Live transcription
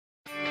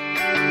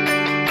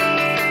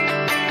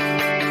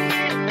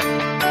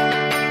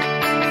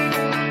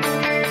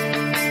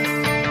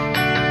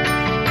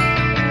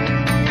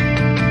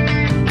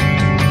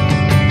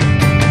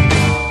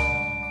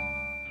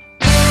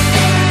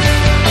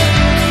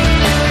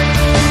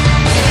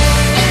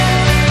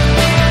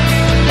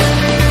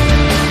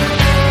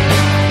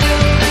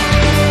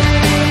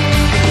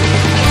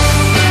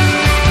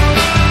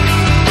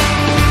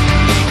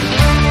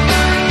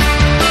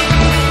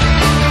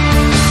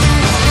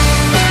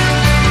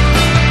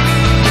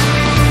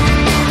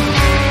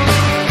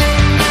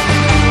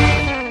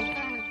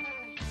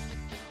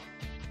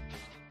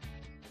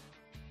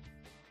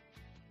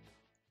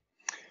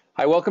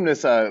Hi, welcome to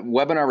this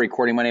webinar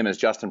recording. My name is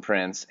Justin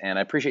Prince, and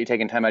I appreciate you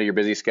taking time out of your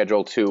busy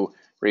schedule to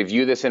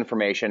review this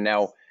information.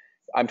 Now,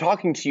 I'm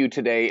talking to you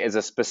today as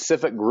a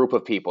specific group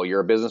of people. You're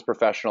a business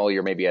professional.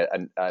 You're maybe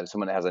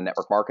someone that has a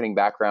network marketing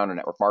background, a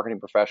network marketing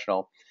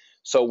professional.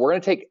 So we're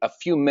going to take a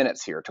few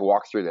minutes here to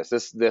walk through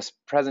this. This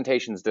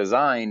presentation is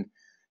designed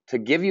to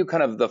give you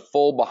kind of the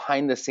full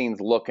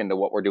behind-the-scenes look into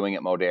what we're doing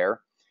at Modere.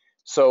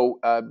 So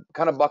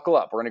kind of buckle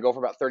up. We're going to go for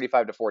about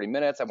 35 to 40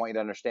 minutes. I want you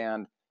to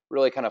understand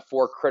really kind of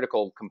four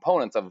critical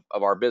components of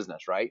our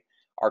business, right?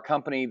 Our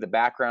company, the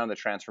background, the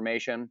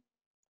transformation,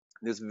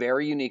 this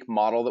very unique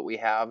model that we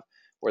have.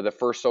 We're the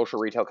first social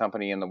retail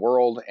company in the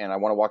world, and I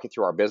want to walk you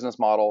through our business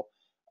model.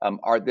 I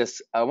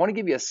want to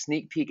give you a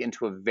sneak peek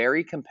into a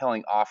very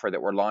compelling offer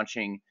that we're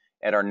launching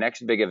at our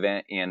next big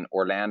event in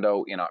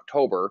Orlando in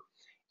October.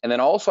 And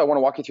then also I want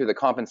to walk you through the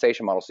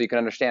compensation model so you can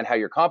understand how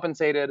you're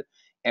compensated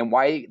and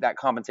why that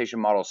compensation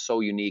model is so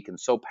unique and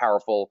so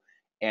powerful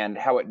and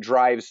how it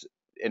drives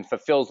and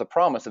fulfills the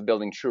promise of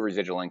building true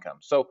residual income.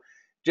 So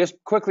just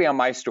quickly on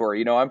my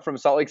story, I'm from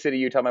Salt Lake City,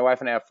 Utah. My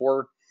wife and I have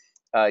four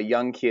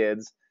young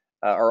kids.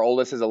 Our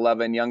oldest is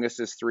 11, youngest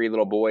is 3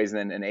 little boys, and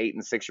then an 8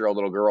 and 6-year-old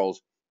little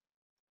girls.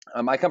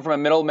 I come from a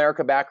middle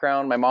America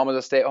background. My mom was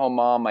a stay-at-home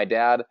mom. My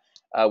dad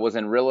was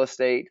in real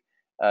estate.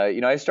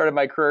 I started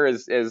my career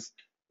as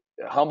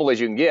humble as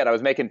you can get. I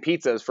was making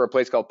pizzas for a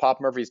place called Pop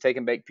Murphy's,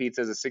 taking baked pizzas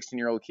as a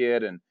 16-year-old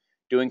kid and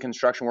doing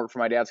construction work for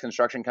my dad's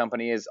construction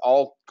company is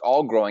all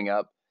growing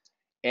up.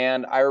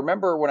 And I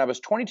remember when I was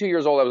 22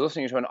 years old, I was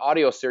listening to an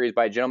audio series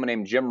by a gentleman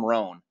named Jim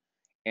Rohn.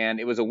 And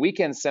it was a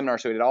weekend seminar,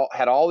 so it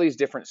had all these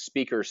different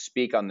speakers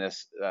speak on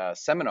this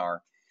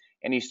seminar.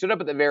 And he stood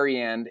up at the very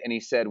end and he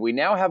said, "We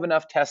now have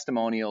enough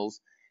testimonials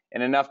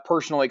and enough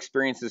personal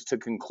experiences to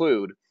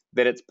conclude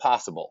that it's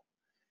possible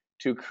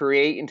to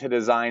create and to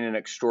design an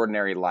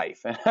extraordinary life."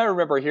 And I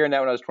remember hearing that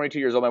when I was 22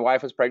 years old. My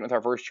wife was pregnant with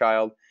our first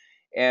child,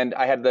 and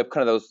I had the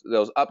kind of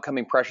those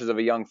upcoming pressures of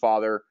a young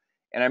father.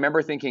 And I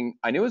remember thinking,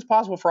 I knew it was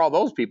possible for all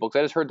those people because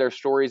I just heard their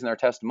stories and their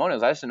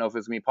testimonials. I just didn't know if it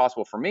was going to be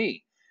possible for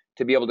me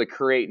to be able to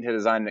create and to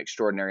design an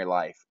extraordinary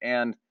life.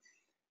 And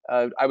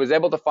I was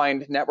able to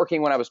find networking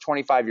when I was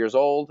 25 years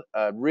old,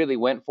 really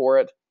went for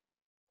it.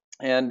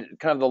 And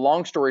kind of the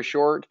long story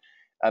short,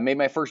 I made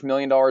my first $1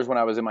 million when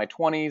I was in my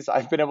 20s.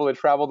 I've been able to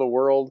travel the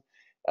world,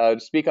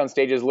 speak on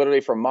stages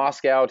literally from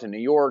Moscow to New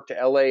York to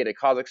LA to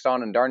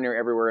Kazakhstan and darn near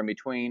everywhere in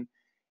between.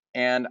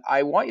 And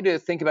I want you to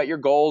think about your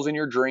goals and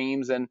your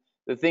dreams and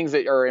the things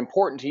that are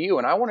important to you.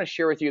 And I want to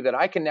share with you that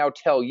I can now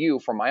tell you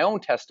from my own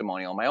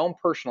testimonial, my own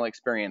personal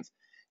experience,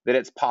 that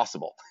it's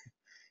possible.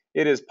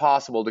 It is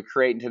possible to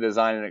create and to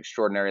design an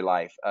extraordinary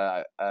life.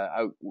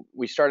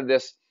 We started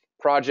this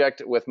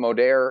project with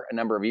Modere a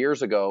number of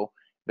years ago,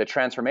 the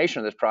transformation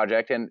of this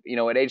project. And,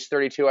 at age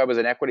 32, I was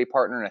an equity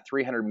partner in a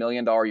 $300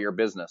 million a year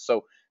business.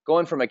 So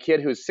going from a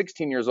kid who's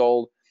 16 years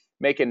old,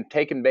 making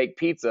take and bake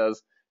pizzas,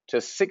 to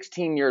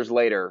 16 years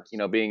later,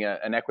 being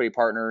an equity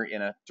partner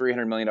in a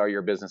 $300 million a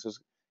year business was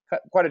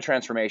quite a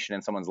transformation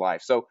in someone's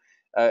life. So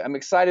I'm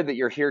excited that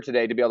you're here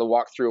today to be able to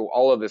walk through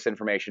all of this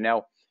information.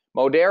 Now,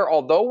 Modere,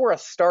 although we're a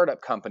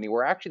startup company,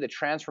 we're actually the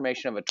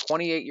transformation of a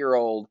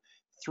 28-year-old,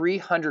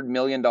 $300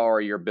 million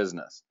a year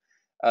business.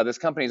 This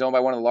company is owned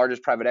by one of the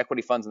largest private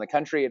equity funds in the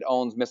country. It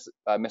owns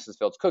Mrs.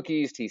 Fields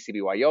Cookies,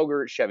 TCBY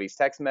Yogurt, Chevy's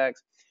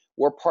Tex-Mex.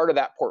 We're part of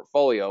that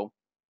portfolio.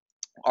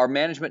 Our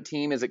management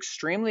team is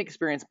extremely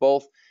experienced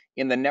both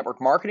in the network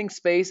marketing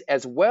space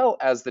as well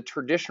as the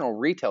traditional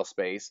retail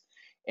space.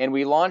 And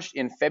we launched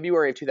in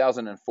February of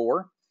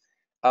 2004.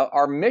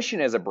 Our mission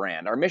as a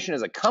brand, our mission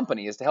as a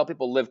company is to help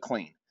people live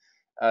clean.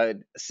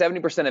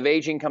 70% of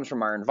aging comes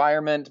from our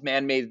environment.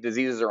 Man-made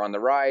diseases are on the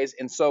rise.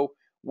 And so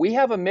we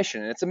have a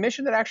mission, and it's a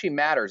mission that actually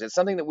matters. It's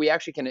something that we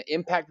actually can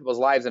impact people's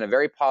lives in a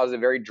very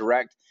positive, very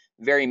direct,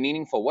 very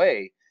meaningful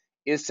way,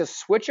 is to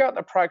switch out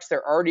the products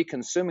they're already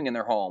consuming in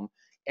their home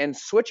and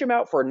switch them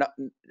out for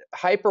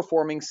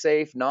high-performing,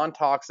 safe,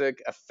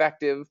 non-toxic,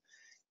 effective,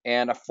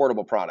 and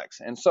affordable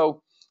products. And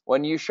so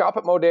when you shop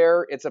at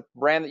Modere, it's a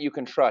brand that you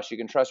can trust. You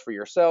can trust for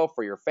yourself,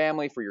 for your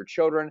family, for your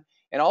children,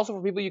 and also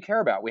for people you care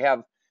about.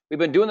 We've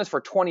been doing this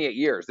for 28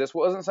 years. This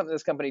wasn't something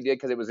this company did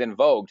because it was in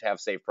vogue to have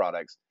safe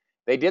products.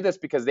 They did this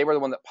because they were the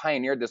one that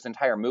pioneered this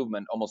entire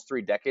movement almost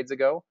 3 decades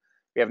ago.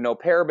 We have no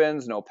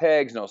parabens, no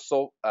PEGs, no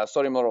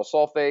sodium lauryl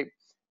sulfate,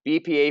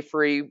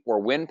 BPA-free, we're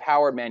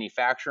wind-powered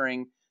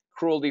manufacturing,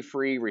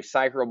 cruelty-free,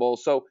 recyclable.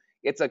 So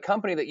it's a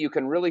company that you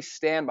can really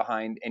stand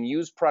behind and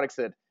use products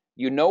that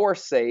are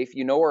safe,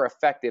 are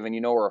effective,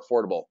 and are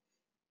affordable.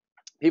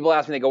 People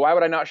ask me, they go, why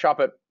would I not shop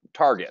at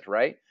Target,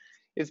 right?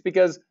 It's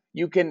because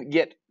you can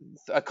get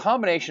a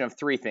combination of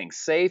 3 things: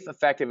 safe,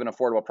 effective, and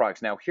affordable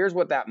products. Now, here's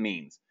what that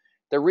means.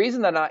 The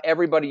reason that not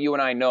everybody you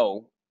and I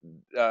know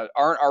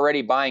aren't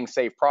already buying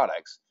safe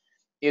products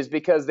is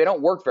because they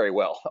don't work very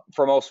well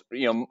for most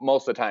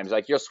of the times.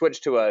 Like, you'll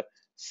switch to a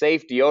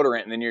safe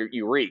deodorant and then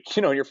you reek.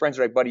 Your friends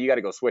are like, buddy, you got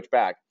to go switch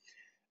back.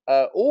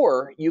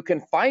 Or you can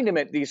find them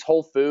at these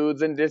Whole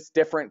Foods and just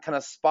different kind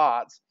of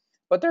spots,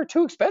 but they're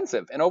too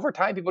expensive. And over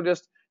time, people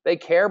they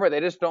care, but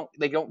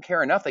they don't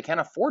care enough. They can't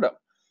afford them.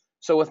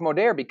 So with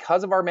Modere,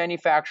 because of our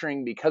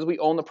manufacturing, because we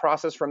own the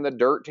process from the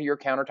dirt to your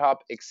countertop,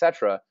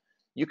 etc.,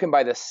 you can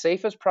buy the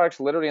safest products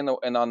literally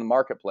on the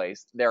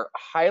marketplace. They're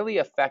highly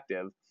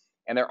effective,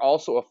 and they're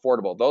also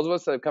affordable. Those of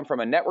us that have come from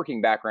a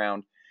networking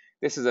background,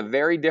 this is a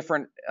very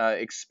different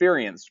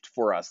experience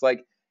for us.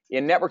 Like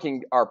in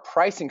networking, our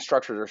pricing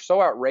structures are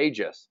so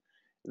outrageous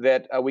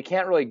that we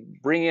can't really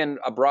bring in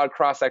a broad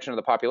cross section of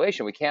the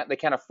population. They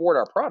can't afford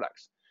our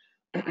products.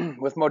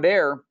 With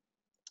Modere,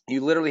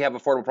 you literally have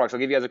affordable products. I'll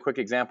give you guys a quick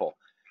example.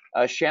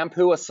 A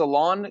shampoo, a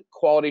salon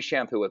quality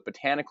shampoo with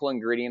botanical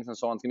ingredients and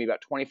so on, is going to be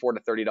about $24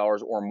 to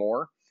 $30 or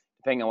more,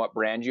 depending on what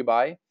brand you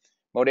buy.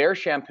 Modere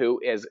shampoo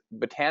is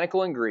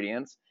botanical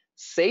ingredients,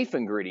 safe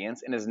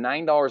ingredients, and is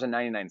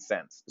 $9.99.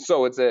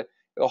 So it's a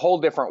whole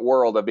different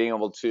world of being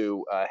able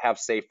to have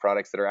safe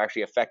products that are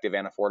actually effective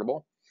and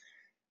affordable.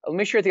 Let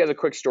me share with you guys a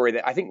quick story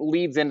that I think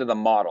leads into the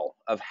model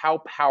of how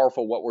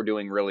powerful what we're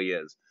doing really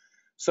is.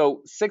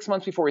 So 6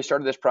 months before we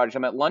started this project,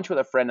 I'm at lunch with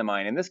a friend of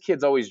mine, and this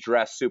kid's always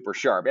dressed super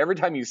sharp. Every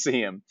time you see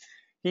him,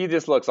 he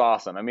just looks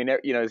awesome. I mean,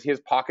 you know, his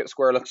pocket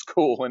square looks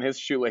cool and his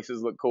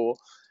shoelaces look cool.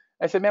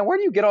 I said, man, where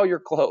do you get all your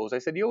clothes? I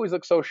said, you always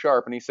look so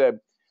sharp. And he said,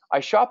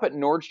 I shop at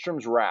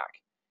Nordstrom's Rack.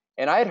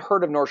 And I had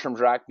heard of Nordstrom's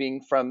Rack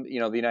being from,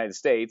 you know, the United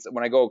States.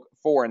 When I go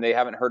foreign, they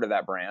haven't heard of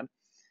that brand.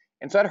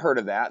 And so I'd heard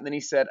of that. And then he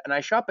said, and I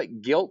shop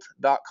at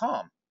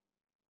gilt.com.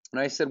 And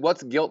I said,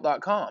 what's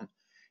gilt.com?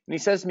 And he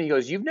says to me, he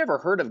goes, you've never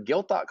heard of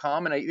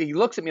gilt.com? And he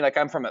looks at me like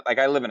like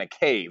I live in a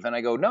cave. And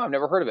I go, no, I've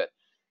never heard of it.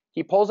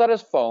 He pulls out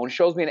his phone,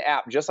 shows me an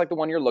app just like the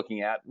one you're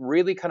looking at,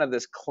 really kind of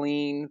this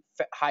clean,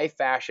 high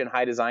fashion,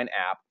 high design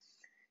app.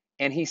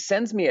 And he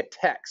sends me a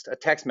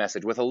text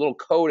message with a little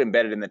code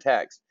embedded in the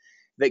text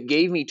that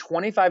gave me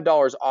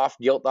 $25 off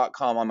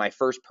gilt.com on my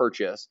first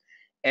purchase.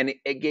 And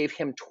it gave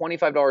him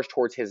 $25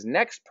 towards his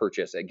next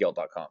purchase at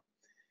gilt.com.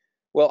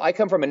 Well, I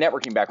come from a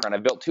networking background.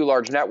 I've built 2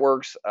 large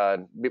networks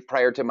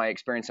prior to my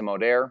experience in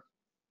Modere.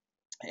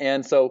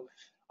 And so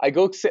I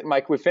go sit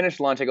we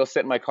finished lunch, I go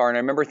sit in my car, and I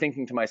remember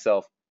thinking to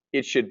myself,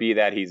 it should be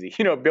that easy.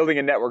 You know, building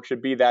a network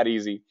should be that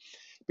easy.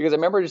 Because I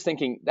remember just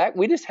thinking that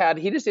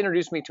he just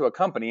introduced me to a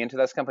company, into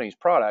this company's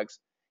products,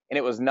 and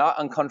it was not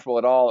uncomfortable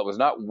at all. It was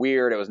not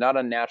weird. It was not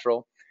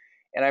unnatural.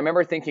 And I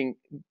remember thinking,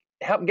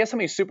 guess how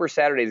many Super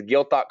Saturdays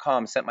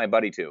Gilt.com sent my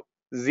buddy to?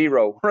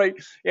 0, right?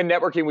 In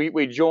networking,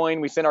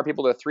 we send our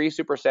people to 3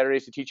 Super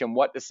Saturdays to teach them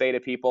what to say to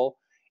people.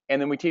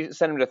 And then we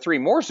send them to 3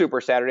 more Super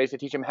Saturdays to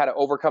teach them how to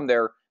overcome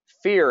their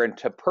fear and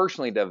to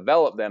personally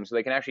develop them so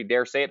they can actually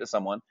dare say it to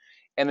someone.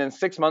 And then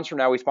 6 months from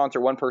now, we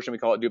sponsor one person. We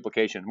call it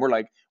duplication.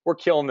 We're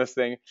killing this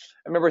thing.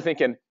 I remember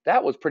thinking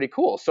that was pretty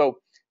cool. So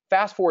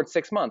fast forward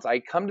 6 months, I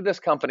come to this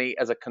company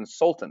as a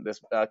consultant, this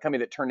company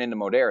that turned into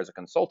Modere as a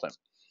consultant.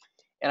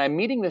 And I'm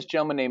meeting this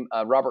gentleman named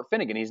Robert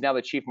Finnegan. He's now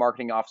the chief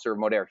marketing officer of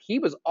Modere. He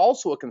was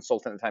also a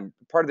consultant at the time,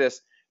 part of this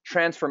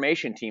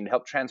transformation team to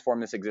help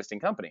transform this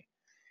existing company.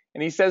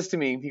 And he says to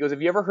me, he goes,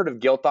 have you ever heard of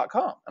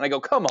Gilt.com? And I go,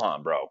 come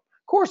on, bro.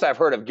 Of course I've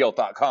heard of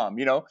Gilt.com,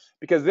 you know,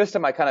 because this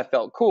time I kind of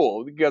felt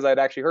cool because I'd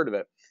actually heard of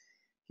it.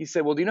 He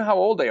said, well, do you know how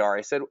old they are?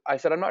 I said,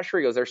 I'm not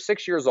sure. He goes, they're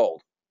 6 years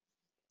old.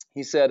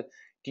 He said,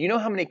 do you know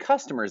how many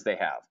customers they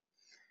have?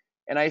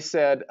 And I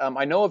said,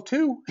 I know of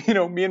 2, you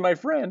know, me and my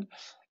friend.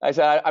 I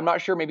said, I'm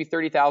not sure, maybe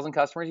 30,000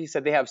 customers. He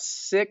said, they have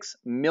 6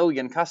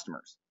 million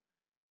customers.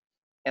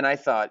 And I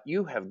thought,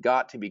 you have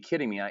got to be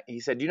kidding me. He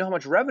said, do you know how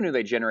much revenue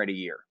they generate a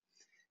year?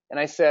 And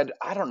I said,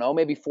 I don't know,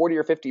 maybe 40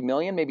 or 50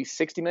 million, maybe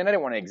 60 million. I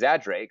didn't want to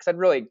exaggerate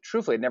because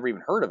truthfully, I'd never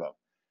even heard of them.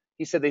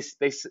 He said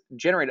they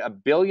generate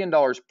 $1 billion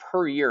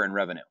per year in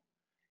revenue.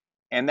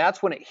 And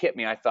that's when it hit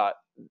me. I thought,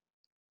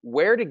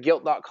 where did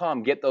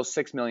Gilt.com get those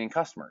 6 million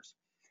customers?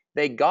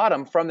 They got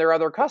them from their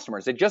other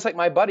customers. Just like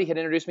my buddy had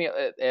introduced me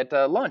at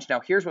lunch. Now,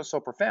 here's what's so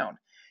profound.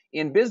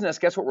 In business,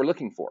 guess what we're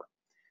looking for?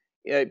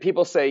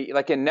 People say,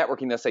 like in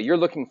networking, they'll say, you're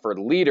looking for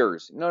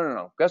leaders.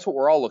 No. Guess what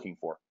we're all looking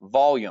for?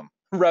 Volume,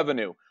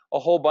 revenue, a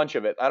whole bunch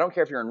of it. I don't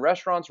care if you're in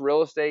restaurants,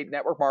 real estate,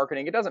 network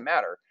marketing. It doesn't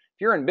matter. If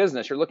you're in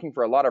business, you're looking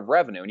for a lot of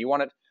revenue. And you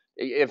want it,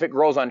 if it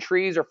grows on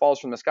trees or falls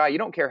from the sky, you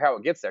don't care how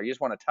it gets there. You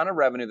just want a ton of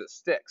revenue that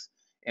sticks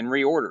and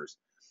reorders.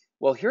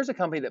 Well, here's a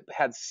company that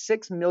had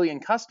 6 million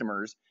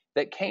customers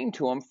that came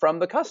to them from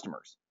the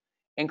customers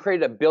and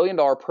created $1 billion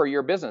per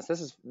year business. This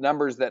is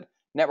numbers that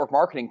network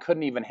marketing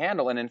couldn't even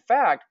handle. And in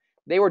fact,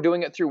 they were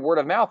doing it through word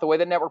of mouth, the way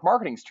that network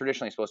marketing is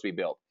traditionally supposed to be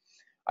built.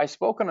 I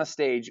spoke on a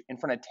stage in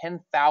front of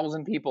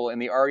 10,000 people in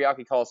the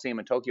Ariake Coliseum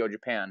in Tokyo,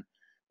 Japan,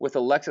 with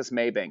Alexis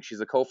Maybank. She's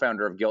the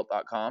co-founder of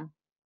Gilt.com.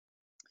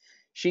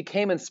 She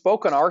came and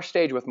spoke on our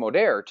stage with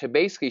Modere to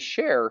basically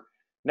share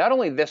not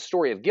only this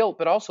story of Gilt,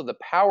 but also the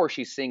power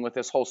she's seeing with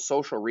this whole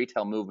social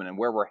retail movement and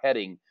where we're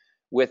heading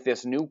with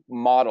this new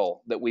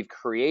model that we've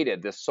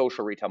created, this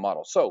social retail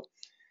model. So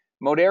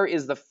Modere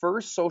is the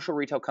first social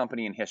retail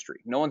company in history.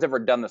 No one's ever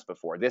done this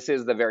before. This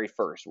is the very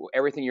first.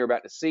 Everything you're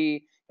about to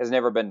see has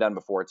never been done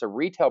before. It's a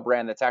retail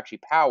brand that's actually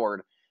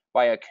powered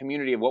by a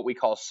community of what we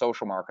call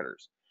social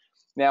marketers.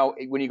 Now,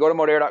 when you go to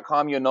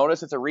Modere.com, you'll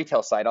notice it's a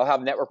retail site. I'll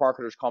have network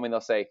marketers call me and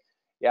they'll say,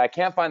 yeah, I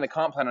can't find the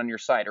comp plan on your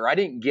site, or I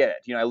didn't get it.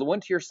 You know, I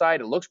went to your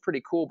site, it looks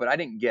pretty cool, but I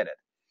didn't get it.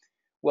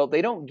 Well,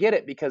 they don't get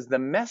it because the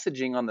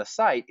messaging on the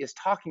site is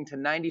talking to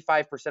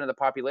 95% of the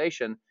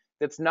population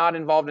that's not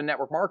involved in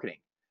network marketing.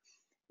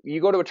 You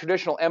go to a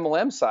traditional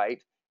MLM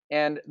site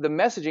and the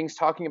messaging is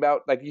talking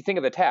about, like, you think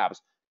of the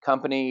tabs,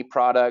 company,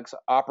 products,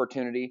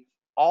 opportunity.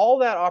 All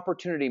that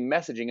opportunity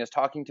messaging is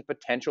talking to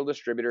potential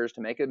distributors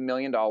to make $1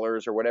 million or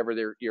whatever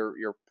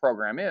your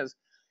program is.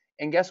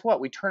 And guess what?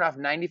 We turn off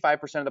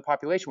 95% of the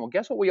population. Well,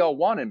 guess what we all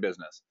want in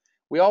business?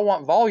 We all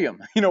want volume.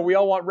 We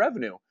all want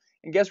revenue.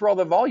 And guess where all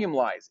the volume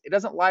lies? It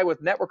doesn't lie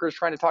with networkers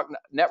trying to talk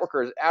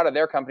networkers out of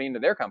their company into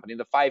their company,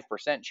 the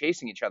 5%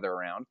 chasing each other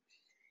around.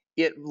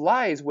 It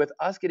lies with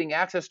us getting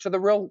access to the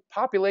real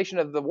population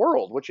of the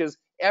world, which is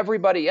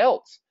everybody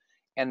else.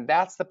 And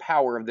that's the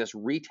power of this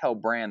retail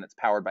brand that's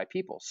powered by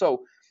people.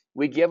 So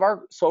we give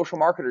our social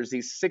marketers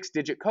these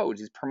 6-digit codes,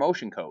 these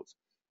promotion codes.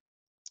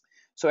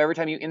 So every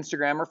time you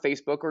Instagram or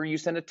Facebook or you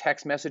send a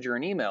text message or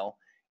an email,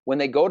 when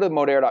they go to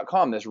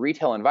modere.com, this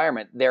retail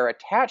environment, they're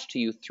attached to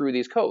you through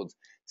these codes.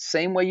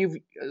 Same way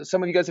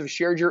some of you guys have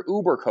shared your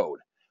Uber code,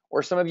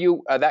 or some of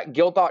you, that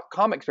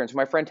guilt.com experience.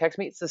 When my friend texts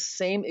me, it's the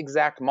same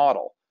exact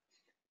model.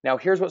 Now,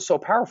 here's what's so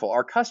powerful.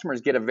 Our customers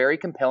get a very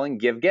compelling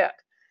give-get.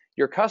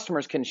 Your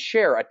customers can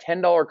share a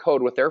 $10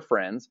 code with their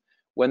friends.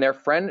 When their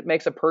friend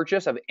makes a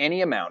purchase of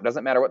any amount,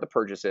 doesn't matter what the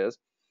purchase is,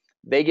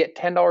 they get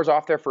 $10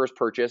 off their first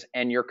purchase,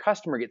 and your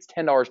customer gets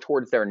 $10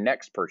 towards their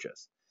next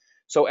purchase.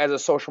 So as a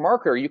social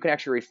marketer, you can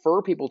actually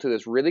refer people to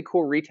this really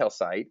cool retail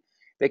site.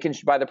 They can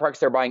buy the products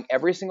they're buying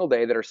every single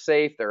day that are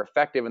safe, they're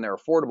effective, and they're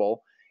affordable,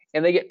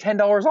 and they get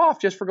 $10 off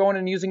just for going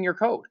and using your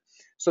code.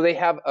 So they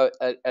have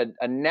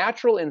a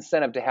natural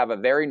incentive to have a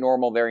very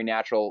normal, very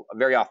natural,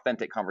 very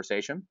authentic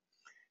conversation.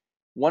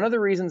 One of the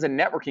reasons in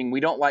networking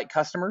we don't like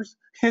customers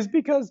is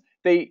because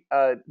they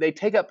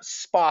take up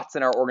spots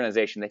in our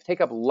organization. They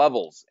take up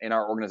levels in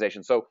our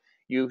organization. So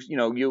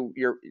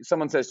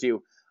someone says to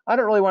you, I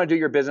don't really want to do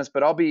your business,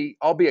 but I'll be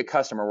a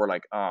customer. We're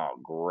like, oh,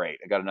 great.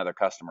 I got another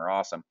customer.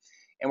 Awesome.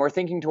 And we're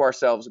thinking to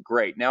ourselves,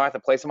 great. Now I have to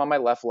place them on my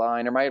left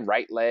line or my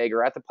right leg,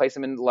 or I have to place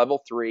them in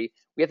level 3.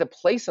 We have to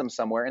place them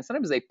somewhere. And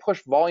sometimes they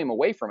push volume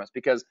away from us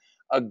because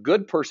a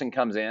good person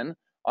comes in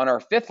on our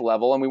 5th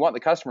level and we want the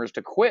customers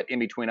to quit in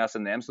between us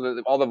and them so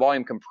that all the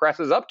volume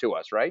compresses up to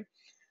us, right?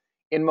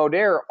 In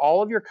Modere,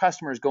 all of your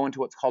customers go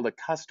into what's called a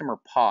customer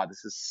pod.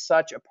 This is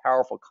such a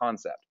powerful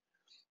concept.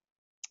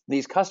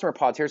 These customer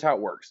pods, here's how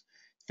it works.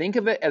 Think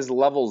of it as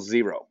level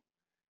 0.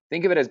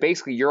 Think of it as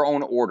basically your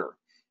own order.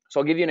 So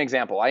I'll give you an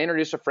example. I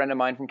introduced a friend of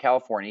mine from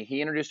California. He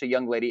introduced a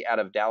young lady out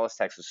of Dallas,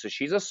 Texas. So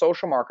she's a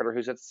social marketer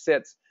who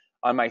sits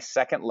on my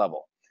 2nd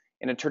level.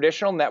 In a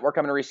traditional network,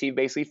 I'm going to receive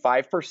basically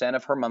 5%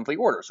 of her monthly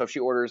order. So if she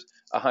orders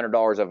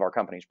 $100 of our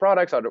company's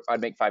products, I'd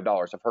make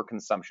 $5 of her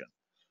consumption.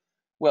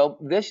 Well,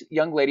 this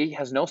young lady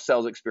has no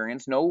sales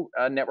experience, no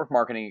network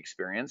marketing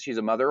experience. She's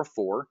a mother of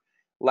 4.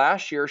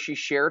 Last year, she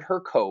shared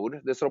her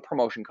code, this little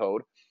promotion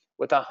code,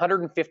 with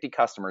 150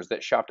 customers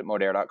that shopped at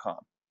modere.com.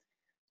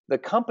 The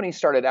company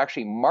started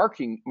actually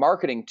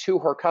marketing to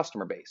her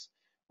customer base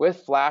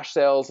with flash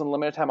sales and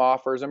limited time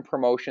offers and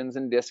promotions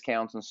and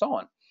discounts and so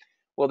on.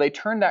 Well, they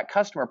turned that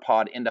customer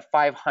pod into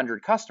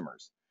 500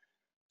 customers.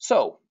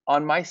 So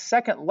on my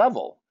 2nd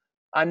level,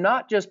 I'm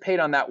not just paid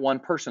on that one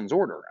person's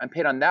order. I'm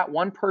paid on that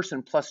one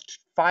person plus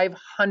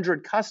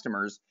 500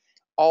 customers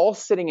all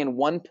sitting in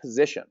one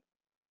position.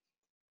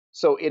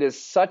 So it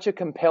is such a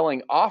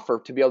compelling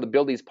offer to be able to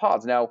build these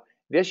pods. Now,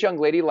 this young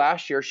lady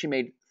last year, she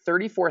made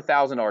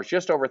 $34,000,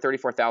 just over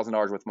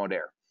 $34,000 with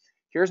Modere.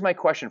 Here's my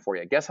question for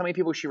you. Guess how many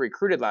people she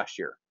recruited last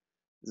year?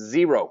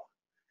 0.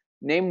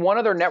 Name one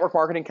other network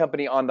marketing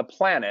company on the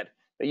planet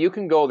that you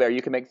can go there,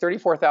 you can make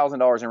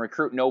 $34,000 and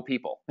recruit no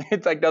people.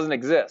 It's like doesn't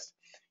exist.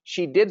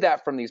 She did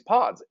that from these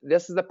pods.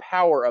 This is the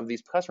power of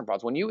these customer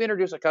pods. When you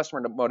introduce a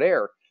customer to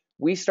Modere,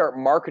 we start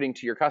marketing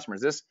to your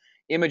customers. This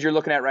image you're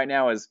looking at right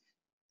now is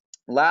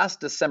last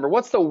December.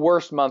 What's the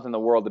worst month in the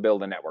world to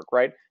build a network,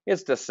 right?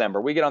 It's December.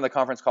 We get on the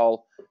conference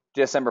call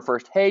December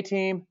 1st. Hey,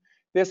 team,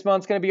 this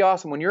month's going to be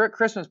awesome. When you're at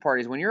Christmas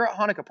parties, when you're at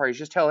Hanukkah parties,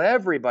 just tell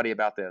everybody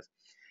about this.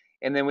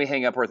 And then we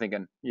hang up, we're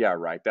thinking, yeah,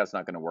 right, that's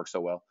not going to work so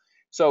well.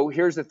 So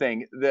here's the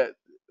thing.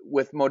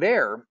 With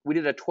Modere, we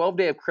did a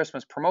 12-day of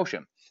Christmas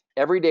promotion.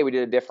 Every day we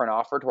did a different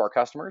offer to our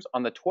customers.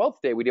 On the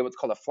 12th day, we did what's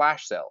called a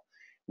flash sale.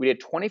 We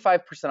did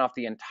 25% off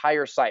the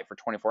entire site for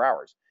 24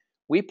 hours.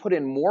 We put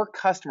in more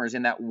customers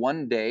in that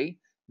one day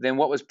than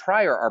what was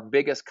prior our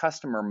biggest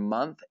customer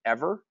month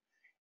ever.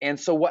 And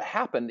so what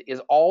happened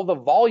is all the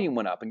volume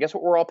went up. And guess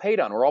what we're all paid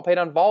on? We're all paid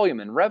on volume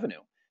and revenue.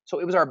 So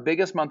it was our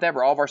biggest month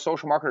ever. All of our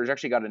social marketers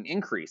actually got an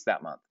increase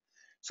that month.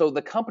 So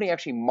the company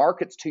actually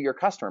markets to your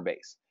customer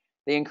base.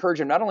 They encourage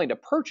them not only to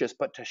purchase,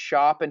 but to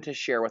shop and to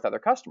share with other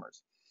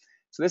customers.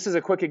 So this is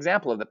a quick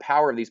example of the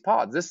power of these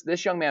pods.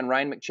 This young man,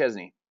 Ryan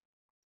McChesney,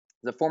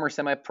 is a former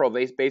semi-pro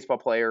baseball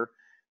player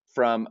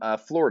from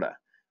Florida.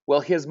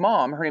 Well, his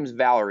mom, her name's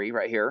Valerie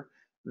right here.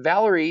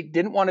 Valerie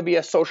didn't want to be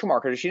a social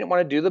marketer. She didn't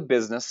want to do the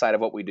business side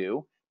of what we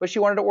do, but she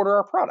wanted to order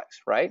our products,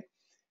 right?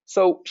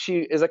 So she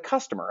is a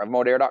customer of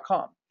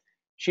Modere.com.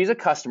 She's a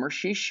customer.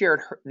 She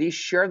shared these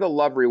Share the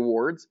Love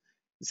rewards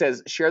It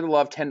says share the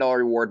love $10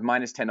 reward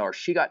minus $10.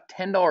 She got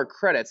 $10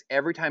 credits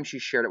every time she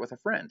shared it with a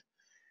friend.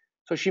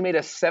 So she made a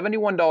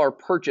 $71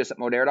 purchase at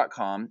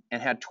Modere.com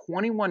and had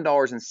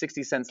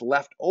 $21.60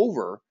 left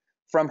over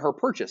from her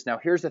purchase. Now,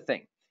 here's the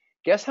thing.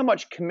 Guess how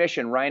much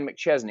commission Ryan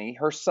McChesney,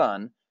 her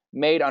son,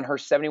 made on her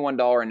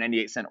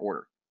 $71.98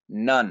 order?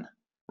 None,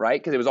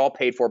 right? Because it was all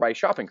paid for by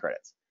shopping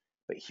credits.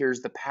 But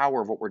here's the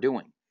power of what we're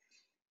doing.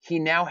 He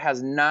now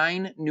has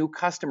 9 new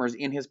customers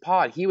in his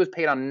pod. He was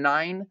paid on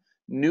 9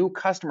 new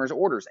customers'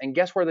 orders. And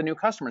guess where the new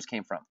customers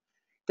came from?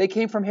 They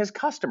came from his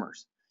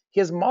customers.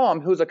 His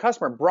mom, who's a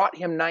customer, brought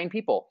him 9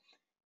 people.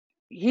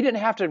 He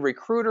didn't have to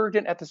recruit her,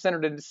 didn't have to send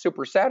her to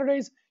Super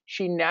Saturdays.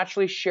 She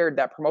naturally shared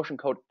that promotion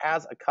code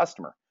as a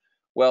customer.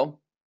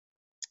 Well,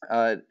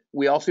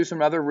 we also do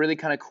some other really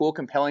kind of cool,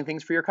 compelling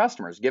things for your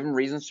customers. Give them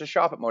reasons to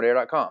shop at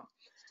Modere.com.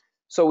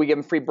 So we give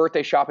them free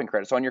birthday shopping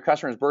credit. So on your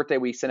customer's birthday,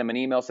 we send them an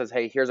email that says,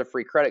 hey, here's a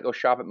free credit. Go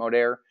shop at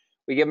Modere.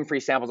 We give them free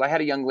samples. I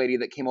had a young lady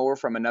that came over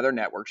from another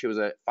network. She was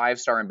a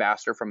 5-star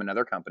ambassador from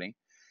another company.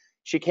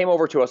 She came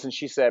over to us and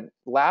she said,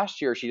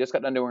 last year, she just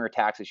got done doing her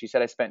taxes. She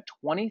said, I spent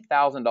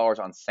 $20,000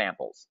 on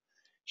samples.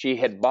 She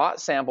had bought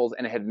samples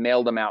and had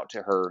mailed them out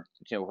to her,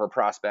 her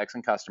prospects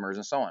and customers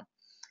and so on.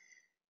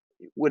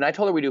 When I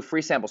told her we do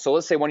free samples, so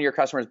let's say one of your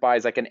customers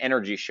buys like an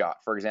energy shot,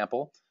 for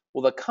example.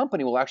 Well, the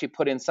company will actually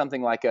put in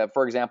something like,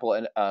 for example,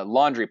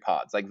 laundry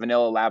pods, like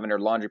vanilla lavender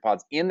laundry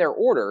pods in their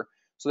order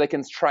so they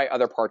can try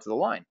other parts of the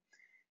line.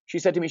 She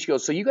said to me, she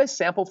goes, so you guys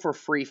sample for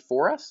free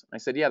for us? I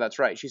said, yeah, that's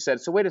right. She said,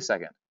 so wait a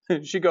second.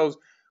 She goes,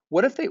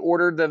 what if they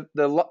ordered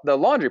the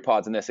laundry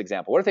pods in this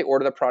example? What if they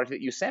order the product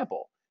that you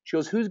sample? She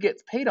goes, who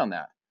gets paid on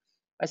that?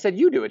 I said,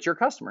 you do. It's your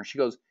customer. She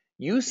goes,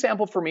 you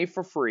sample for me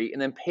for free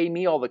and then pay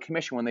me all the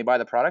commission when they buy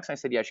the products? I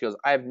said, yeah. She goes,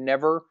 I've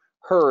never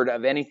heard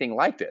of anything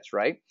like this,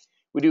 right?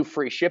 We do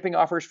free shipping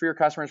offers for your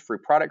customers, free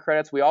product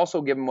credits. We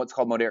also give them what's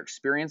called Modere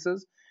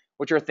experiences,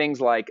 which are things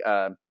like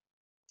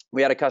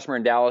we had a customer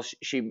in Dallas.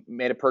 She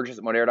made a purchase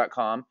at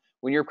Modere.com.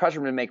 When your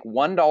customer make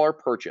 $1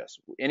 purchase,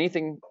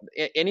 anything,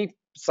 any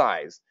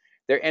size,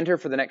 they're entered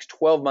for the next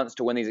 12 months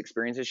to win these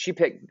experiences. She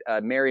picked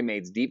Mary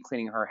Maid's deep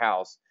cleaning her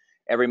house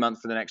every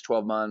month for the next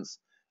 12 months.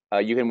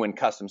 You can win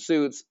custom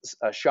suits,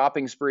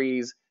 shopping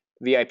sprees,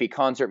 VIP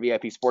concert,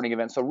 VIP sporting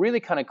events. So really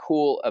kind of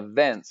cool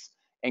events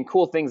and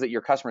cool things that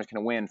your customers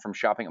can win from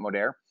shopping at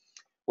Modere.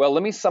 Well,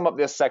 let me sum up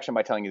this section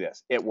by telling you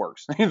this. It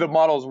works. The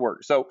models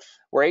work. So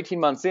we're 18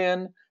 months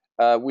in.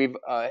 We're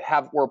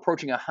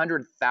approaching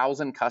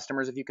 100,000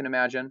 customers, if you can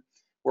imagine.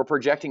 We're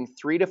projecting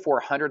 300,000 to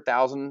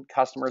 400,000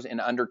 customers in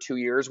under 2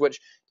 years,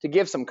 which, to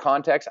give some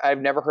context, I've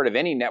never heard of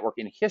any network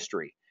in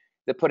history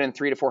that put in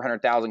 300,000 to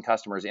 400,000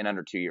 customers in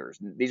under 2 years.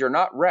 These are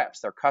not reps,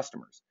 they're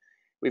customers.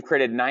 We've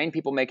created 9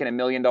 people making $1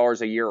 million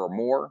a year or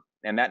more,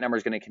 and that number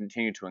is going to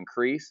continue to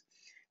increase.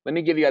 Let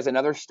me give you guys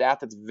another stat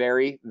that's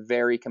very,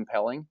 very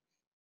compelling.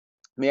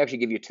 Let me actually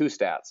give you 2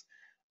 stats.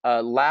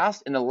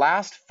 In the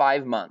last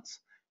 5 months,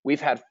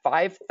 we've had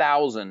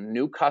 5,000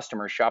 new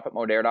customers shop at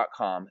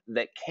Modere.com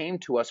that came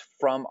to us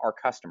from our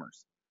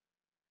customers.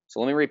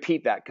 So let me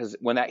repeat that, because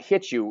when that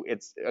hits you,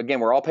 it's, again,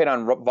 we're all paid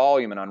on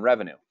volume and on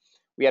revenue.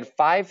 We had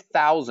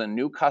 5,000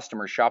 new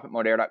customers shop at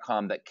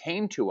Modere.com that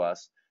came to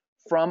us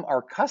from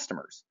our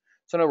customers.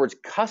 So in other words,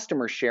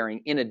 customer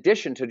sharing in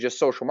addition to just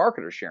social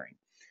marketer sharing.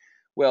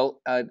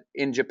 Well,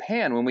 in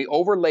Japan, when we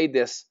overlaid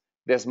this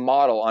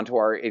model onto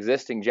our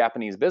existing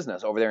Japanese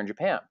business over there in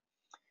Japan,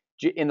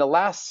 in the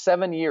last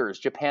 7 years,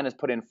 Japan has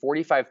put in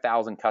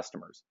 45,000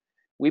 customers.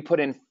 We put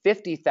in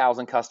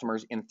 50,000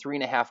 customers in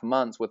 3.5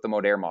 months with the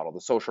Modere model,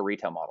 the social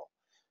retail model.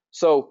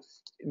 So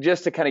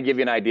just to kind of give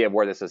you an idea of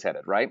where this is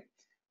headed, right?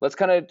 Let's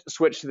kind of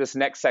switch to this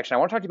next section. I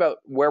want to talk to you about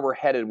where we're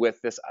headed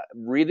with this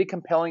really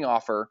compelling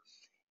offer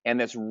and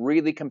this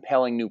really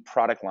compelling new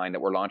product line that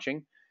we're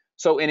launching.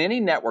 So in any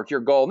network, your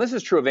goal, and this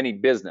is true of any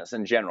business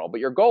in general, but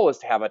your goal is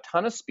to have a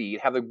ton of speed,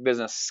 have the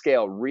business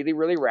scale really,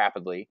 really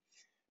rapidly,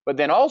 but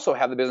then also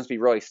have the business be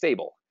really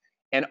stable.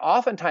 And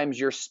oftentimes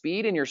your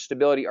speed and your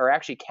stability are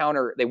actually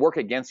they work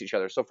against each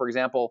other. So for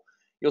example,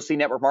 you'll see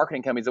network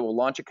marketing companies that will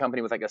launch a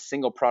company with like a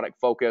single product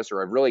focus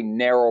or a really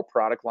narrow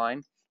product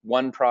line,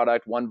 one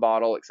product, one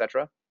bottle,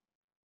 etc.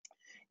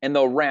 And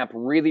they'll ramp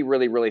really,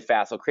 really, really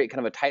fast. They'll create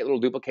kind of a tight little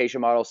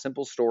duplication model,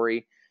 simple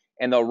story,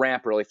 and they'll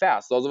ramp really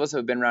fast. Those of us who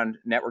have been around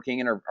networking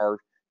and are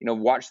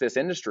watch this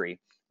industry,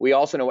 we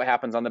also know what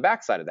happens on the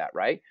backside of that,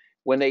 right?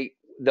 When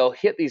they'll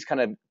hit these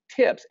kind of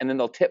tips and then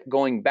they'll tip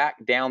going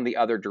back down the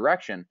other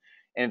direction,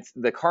 and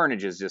the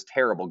carnage is just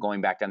terrible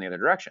going back down the other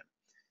direction.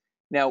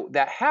 Now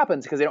that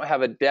happens because they don't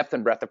have a depth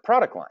and breadth of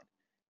product line.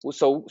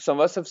 So some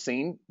of us have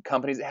seen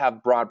companies that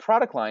have broad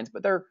product lines,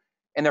 but they're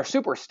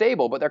super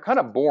stable, but they're kind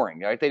of boring,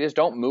 right? They just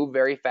don't move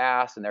very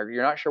fast, and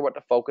you're not sure what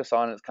to focus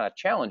on, and it's kind of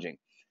challenging.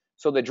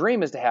 So the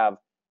dream is to have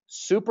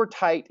super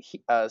tight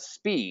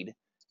speed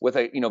with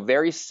a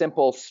very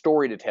simple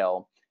story to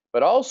tell,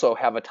 but also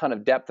have a ton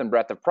of depth and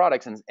breadth of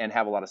products and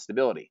have a lot of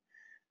stability.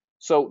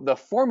 So the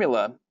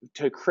formula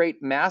to create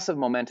massive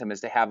momentum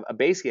is to have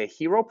basically a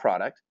hero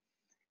product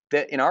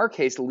that in our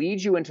case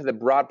leads you into the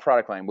broad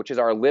product line, which is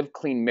our Live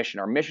Clean mission.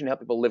 Our mission to help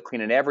people live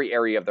clean in every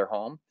area of their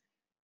home.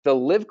 The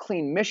Live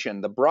Clean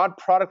mission, the broad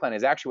product line,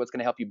 is actually what's going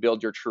to help you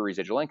build your true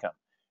residual income.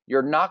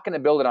 You're not going to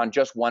build it on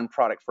just one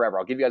product forever.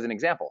 I'll give you guys an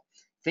example.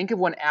 Think of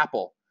when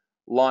Apple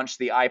launched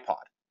the iPod.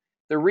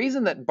 The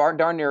reason that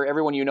darn near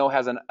everyone you know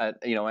has an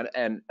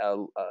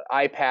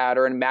iPad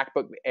or a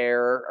MacBook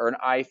Air or an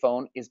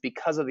iPhone is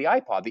because of the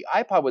iPod. The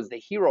iPod was the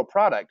hero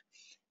product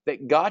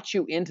that got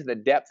you into the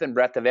depth and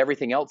breadth of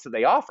everything else that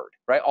they offered,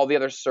 right? All the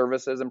other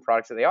services and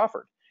products that they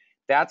offered.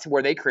 That's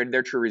where they created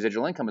their true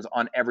residual income, is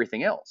on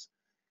everything else.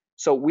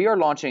 So we are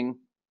launching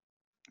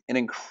an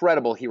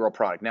incredible hero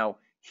product. Now,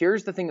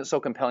 here's the thing that's so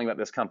compelling about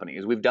this company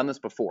is we've done this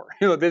before.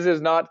 This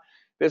is not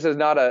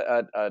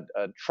a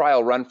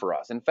trial run for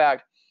us. In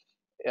fact,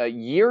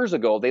 years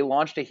ago, they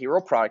launched a hero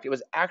product. It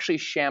was actually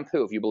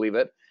shampoo, if you believe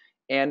it.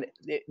 And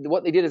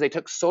what they did is they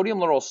took sodium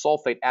lauryl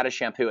sulfate out of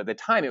shampoo. At the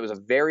time, it was a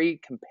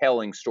very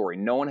compelling story.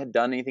 No one had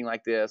done anything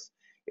like this.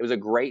 It was a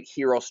great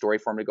hero story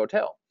for them to go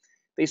tell.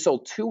 They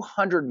sold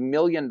 $200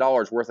 million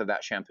worth of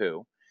that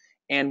shampoo.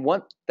 And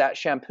what that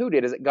shampoo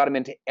did is it got them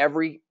into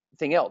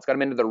everything else, got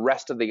them into the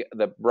rest of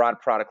the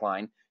broad product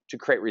line to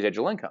create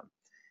residual income.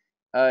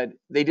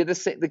 They did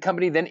this. The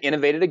company then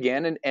innovated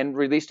again and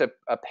released a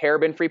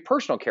paraben-free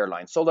personal care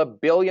line, sold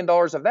 $1 billion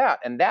of that.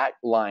 And that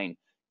line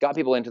got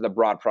people into the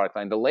broad product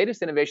line. The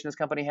latest innovation this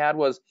company had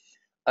was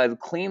a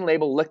clean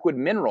label liquid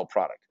mineral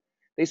product.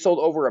 They sold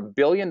over $1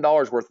 billion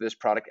worth of this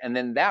product. And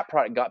then that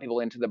product got people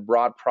into the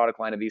broad product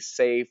line of these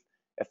safe,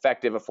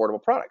 effective,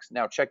 affordable products.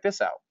 Now, check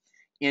this out.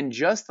 In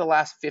just the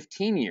last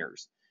 15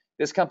 years,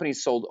 this company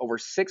sold over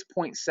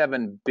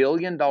 $6.7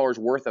 billion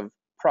worth of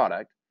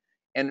product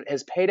and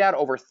has paid out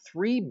over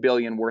 $3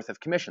 billion worth of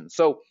commissions.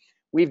 So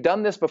we've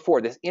done this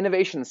before. This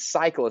innovation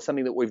cycle is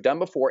something that we've done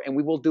before and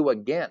we will do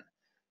again.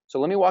 So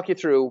let me walk you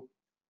through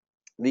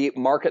the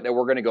market that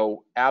we're going to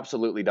go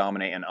absolutely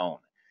dominate and own.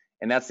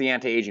 And that's the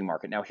anti-aging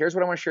market. Now, here's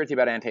what I want to share with you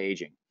about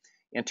anti-aging.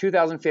 In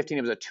 2015,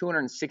 it was a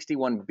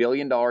 $261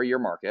 billion a year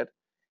market.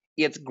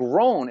 It's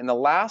grown in the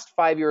last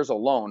 5 years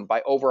alone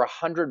by over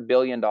 $100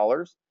 billion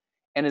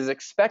and is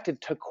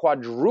expected to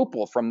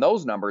quadruple from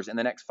those numbers in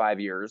the next 5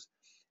 years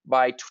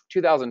by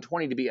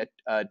 2020 to be a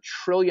 $1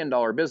 trillion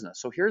business.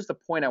 So here's the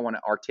point I want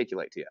to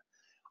articulate to you.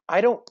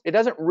 It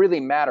doesn't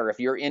really matter if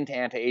you're into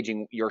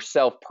anti-aging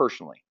yourself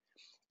personally.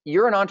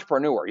 You're an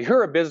entrepreneur,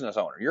 you're a business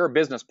owner, you're a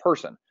business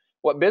person.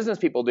 What business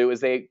people do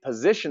is they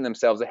position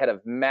themselves ahead of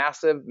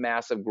massive,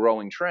 massive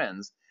growing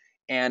trends,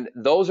 and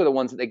those are the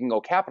ones that they can go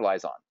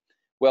capitalize on.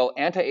 Well,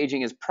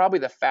 anti-aging is probably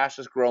the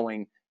fastest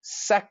growing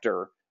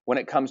sector when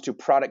it comes to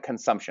product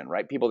consumption,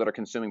 right? People that are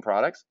consuming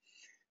products.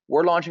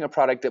 We're launching a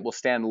product that will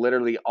stand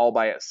literally all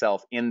by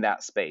itself in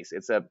that space.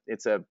 It's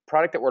a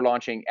product that we're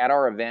launching at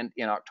our event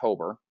in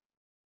October.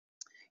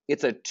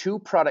 It's a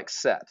 2-product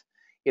set.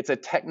 It's a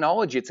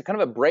technology. It's a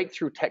kind of a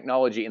breakthrough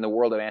technology in the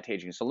world of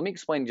anti-aging. So let me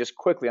explain just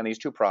quickly on these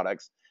 2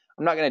 products.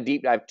 I'm not going to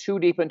deep dive too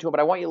deep into it,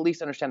 but I want you at least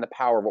to understand the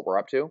power of what we're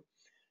up to.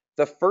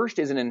 The first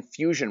is an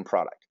infusion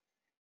product.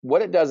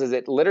 What it does is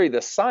it literally,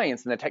 the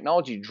science and the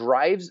technology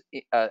drives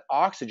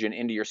oxygen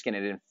into your skin.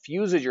 It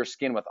infuses your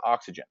skin with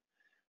oxygen.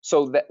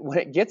 So that when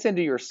it gets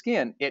into your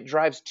skin, it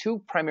drives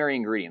 2 primary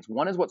ingredients.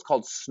 One is what's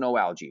called snow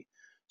algae.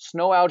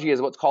 Snow algae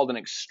is what's called an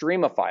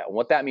extremophile.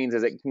 What that means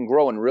is it can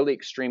grow in really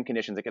extreme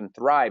conditions. It can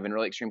thrive in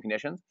really extreme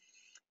conditions.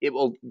 It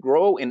will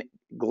grow in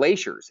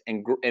glaciers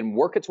and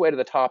work its way to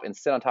the top and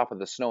sit on top of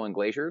the snow and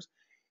glaciers.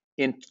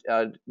 In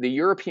the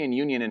European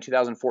Union in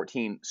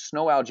 2014,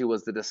 snow algae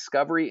was the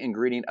discovery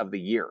ingredient of the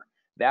year.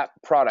 That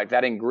product,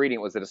 that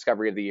ingredient was the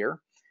discovery of the year.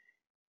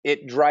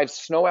 It drives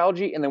snow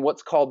algae and then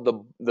what's called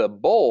the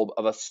bulb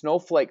of a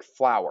snowflake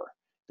flower.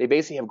 They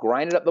basically have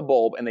grinded up the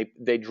bulb and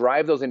they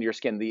drive those into your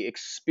skin. The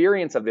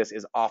experience of this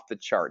is off the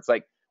charts.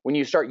 Like when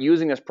you start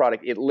using this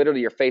product, it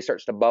literally, your face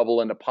starts to bubble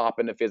and to pop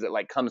and to fizz. It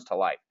like comes to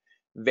life.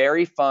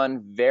 Very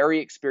fun,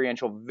 very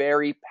experiential,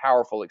 very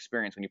powerful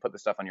experience when you put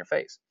this stuff on your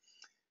face.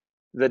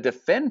 The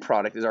Defend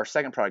product is our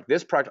second product.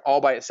 This product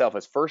all by itself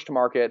is first to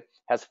market,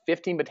 has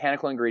 15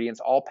 botanical ingredients,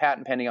 all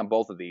patent pending on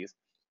both of these.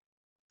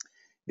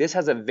 This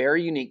has a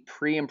very unique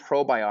pre and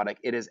probiotic.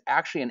 It is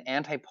actually an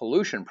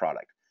anti-pollution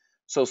product.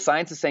 So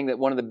science is saying that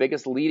one of the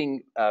biggest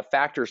leading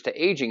factors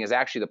to aging is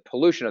actually the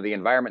pollution of the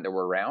environment that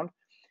we're around.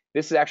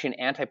 This is actually an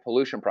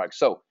anti-pollution product.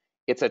 So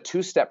it's a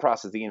 2-step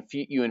process.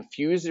 You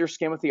infuse your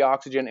skin with the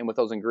oxygen and with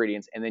those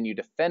ingredients, and then you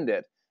defend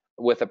it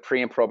with a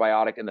pre and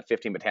probiotic and the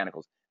 15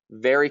 botanicals.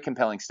 Very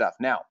compelling stuff.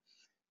 Now,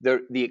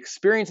 the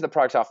experience of the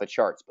product's off the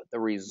charts, but the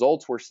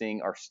results we're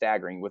seeing are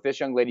staggering. With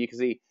this young lady, you can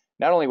see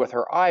not only with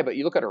her eye, but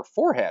you look at her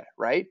forehead,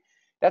 right?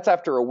 That's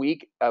after a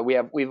week.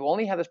 We've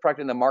only had this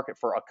product in the market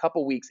for a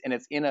couple weeks, and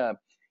it's in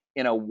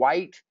a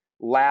white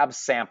lab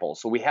sample.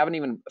 So we haven't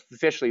even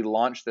officially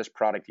launched this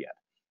product yet.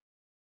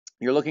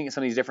 You're looking at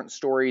some of these different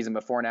stories and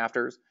before and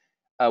afters.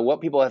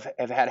 What people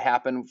have had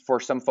happen for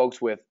some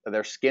folks with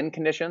their skin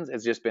conditions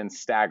has just been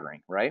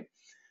staggering, right?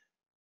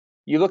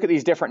 You look at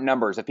these different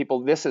numbers of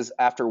people. This is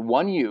after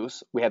one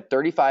use. We had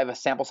a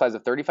sample size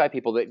of 35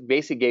 people that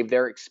basically gave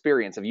their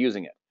experience of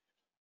using it.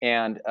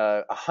 And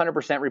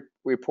 100%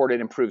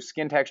 reported improved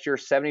skin texture,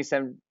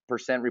 77%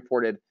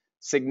 reported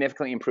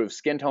significantly improved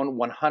skin tone,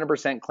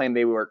 100% claimed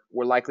they were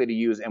likely to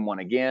use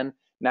M1 again,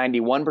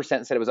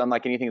 91% said it was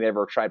unlike anything they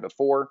ever tried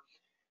before.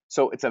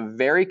 So it's a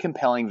very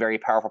compelling, very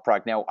powerful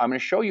product. Now, I'm going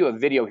to show you a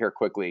video here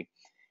quickly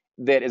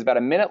that is about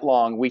a minute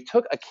long. We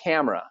took a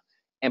camera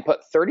and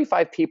put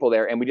 35 people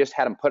there, and we just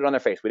had them put it on their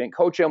face. We didn't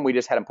coach them. We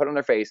just had them put it on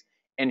their face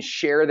and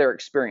share their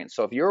experience.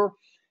 So if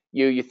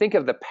you think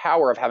of the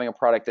power of having a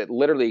product that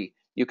literally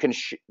you can,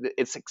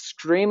 it's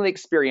extremely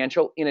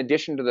experiential in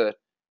addition to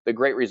the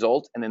great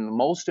results. And then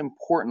most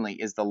importantly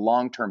is the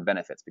long-term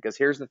benefits. Because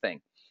here's the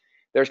thing.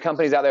 There's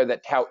companies out there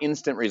that tout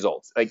instant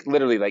results, like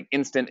literally like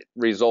instant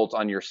results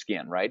on your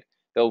skin, right?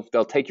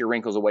 They'll take your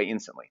wrinkles away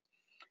instantly.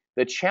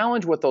 The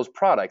challenge with those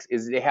products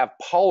is they have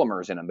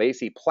polymers in them,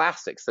 basically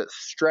plastics that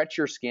stretch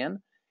your skin.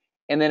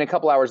 And then a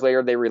couple hours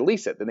later, they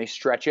release it. Then they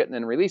stretch it and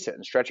then release it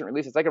and stretch it and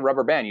release it. It's like a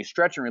rubber band. You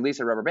stretch and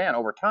release a rubber band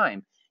over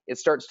time, it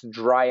starts to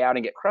dry out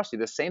and get crusty.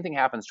 The same thing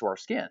happens to our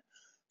skin.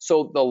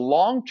 So the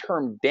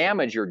long-term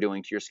damage you're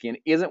doing to your skin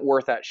isn't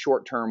worth that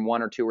short-term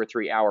 1 or 2 or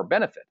 3 hour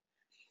benefit.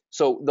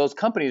 So those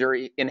companies are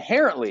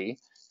inherently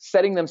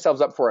setting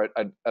themselves up for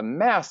a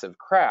massive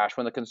crash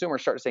when the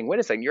consumers start saying, wait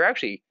a second, you're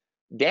actually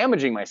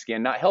damaging my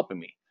skin, not helping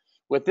me.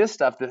 With this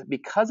stuff,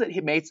 because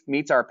it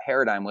meets our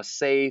paradigm with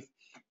safe,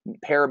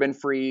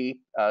 paraben-free,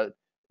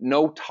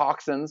 no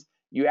toxins,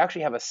 you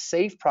actually have a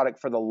safe product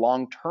for the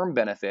long-term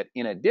benefit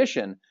in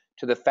addition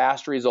to the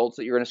fast results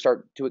that you're going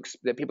to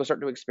that people start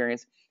to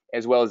experience,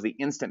 as well as the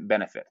instant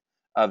benefit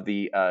of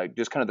the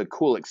just kind of the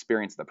cool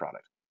experience of the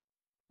product.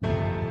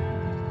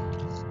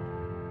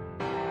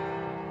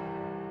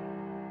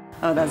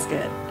 Oh, that's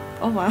good.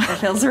 Oh, wow. That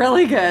feels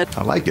really good.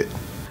 I like it.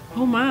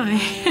 Oh, my.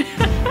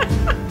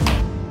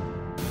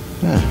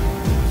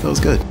 Yeah,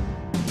 feels good.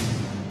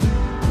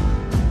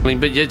 I mean,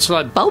 but it's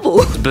like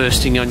Bubbles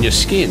bursting on your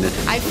skin.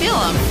 I feel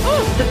them.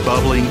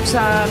 Bubbling, It's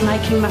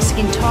making my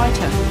skin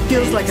tighter.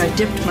 feels like I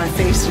dipped my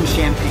face in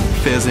champagne.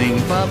 fizzing.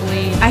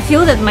 Bubbly. I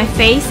feel that my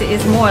face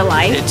is more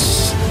alive.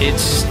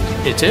 It's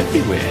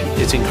everywhere.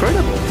 It's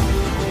incredible.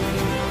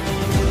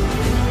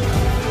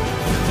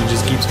 It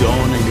just keeps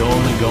going and going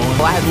and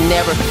going. I have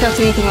never felt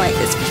anything like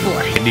this before.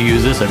 I do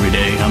use this every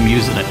day. I'm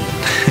using it.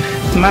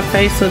 My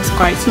face looks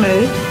quite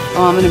smooth.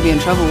 Oh, I'm going to be in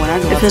trouble when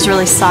I go It feels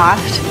really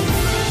soft.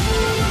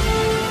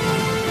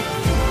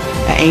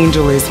 An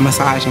angel is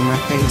massaging my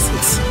face.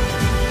 It's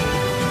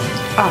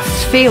I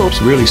feel,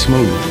 It's really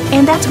smooth.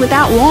 and that's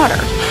without water.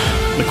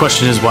 The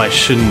question is, why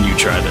shouldn't you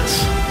try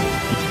this?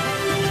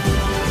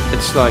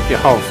 It's like your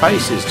whole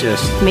face is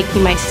just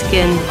Making my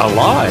skin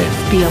alive.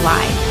 be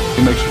alive.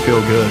 It makes you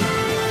feel good.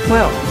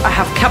 Well, I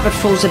have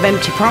cupboardfuls of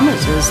empty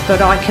promises,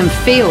 but I can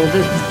feel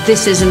that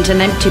this isn't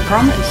an empty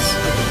promise.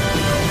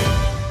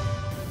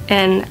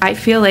 And I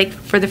feel like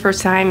for the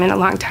first time in a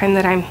long time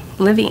that I'm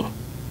living,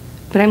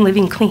 but I'm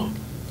living clean.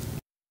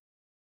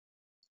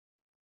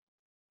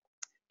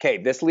 Okay,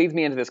 this leads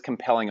me into this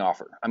compelling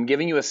offer. I'm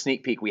giving you a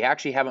sneak peek. We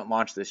actually haven't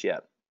launched this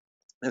yet.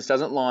 This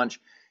doesn't launch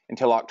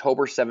until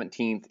October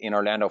 17th in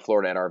Orlando,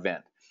 Florida at our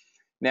event.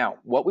 Now,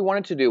 what we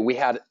wanted to do, we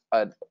had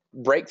a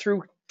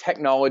breakthrough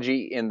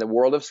technology in the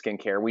world of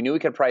skincare. We knew we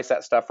could price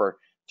that stuff for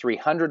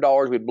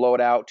 $300. We'd blow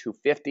it out.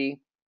 $250,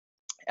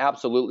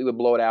 absolutely would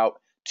blow it out.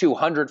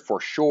 $200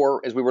 for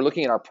sure, as we were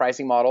looking at our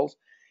pricing models.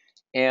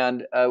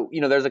 And,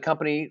 there's a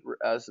company,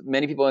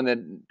 many people in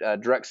the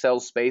direct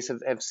sales space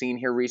have seen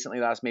here recently,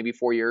 the last maybe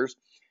 4 years,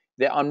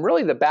 that on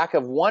really the back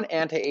of one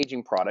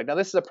anti-aging product. Now,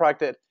 this is a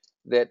product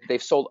that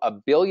they've sold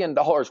 $1 billion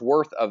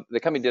worth of, the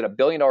company did $1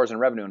 billion in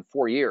revenue in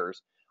 4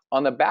 years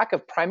on the back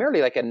of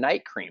primarily like a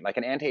night cream, like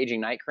an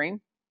anti-aging night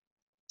cream.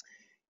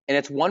 And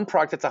it's one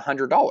product that's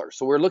 $100.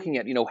 So we're looking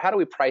at, how do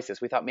we price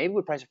this? We thought maybe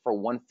we'd price it for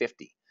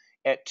 $150.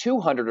 At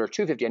 $200 or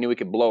 $250, I knew we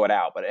could blow it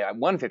out, but at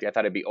 $150, I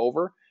thought it'd be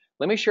over.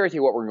 Let me share with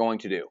you what we're going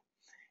to do.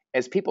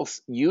 As people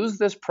use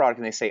this product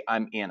and they say,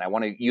 I'm in, I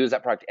want to use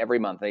that product every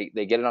month,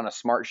 they get it on a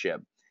smart ship,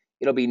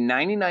 it'll be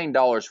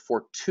 $99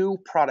 for 2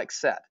 product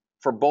set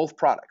for both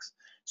products.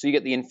 So you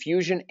get the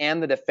infusion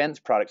and the defense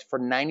products for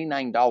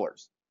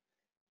 $99.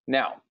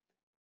 Now,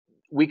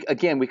 we could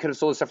have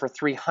sold this stuff for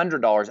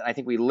 $300, and I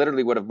think we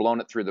literally would have blown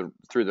it through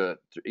the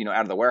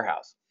out of the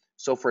warehouse.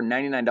 So for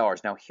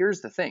 $99. Now, here's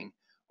the thing.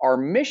 Our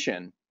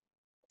mission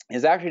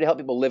is actually to help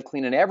people live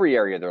clean in every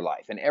area of their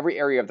life, in every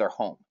area of their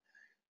home.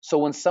 So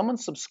when someone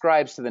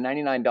subscribes to the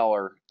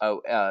 $99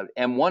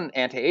 M1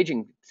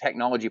 anti-aging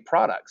technology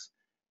products,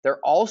 they're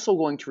also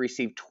going to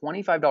receive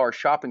 $25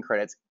 shopping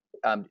credits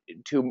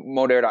to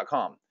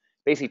Modere.com.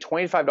 Basically,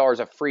 $25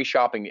 of free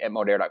shopping at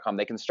Modere.com.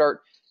 They can start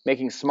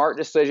making smart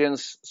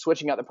decisions,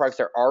 switching out the products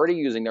they're already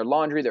using, their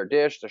laundry, their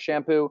dish, their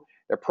shampoo,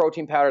 their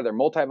protein powder, their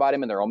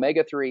multivitamin, their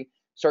omega-3.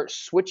 Start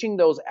switching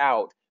those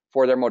out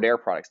for their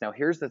Modere products. Now,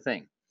 here's the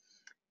thing.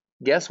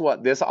 Guess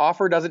what? This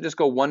offer doesn't just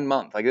go 1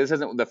 month. Like, this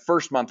isn't the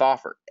first month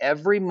offer.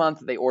 Every month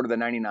they order the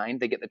 $99,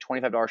 they get the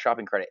 $25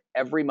 shopping credit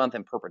every month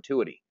in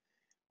perpetuity.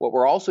 What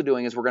we're also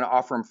doing is we're going to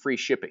offer them free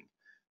shipping.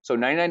 So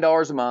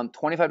 $99 a month,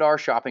 $25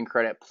 shopping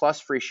credit plus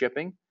free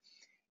shipping.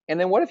 And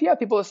then what if you have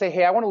people that say,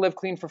 hey, I want to live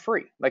clean for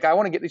free? Like, I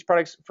want to get these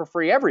products for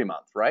free every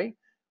month, right?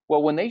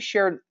 Well, when they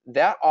share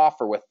that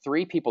offer with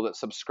 3 people that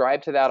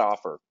subscribe to that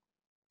offer,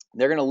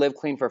 they're going to live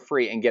clean for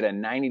free and get a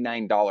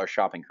 $99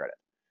 shopping credit.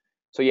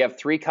 So you have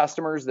 3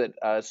 customers that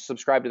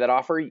subscribe to that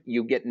offer,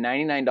 you get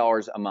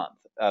 $99 a month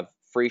of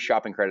free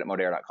shopping credit at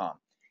Modere.com.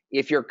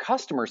 If your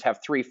customers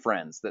have 3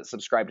 friends that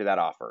subscribe to that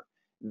offer,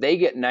 they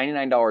get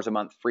 $99 a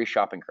month free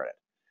shopping credit.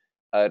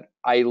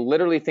 I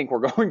literally think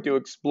we're going to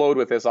explode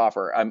with this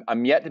offer.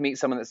 I'm yet to meet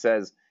someone that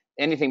says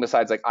anything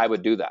besides like, I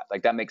would do that.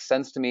 Like, that makes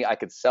sense to me. I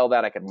could sell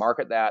that. I could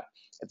market that.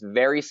 It's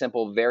very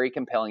simple, very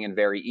compelling, and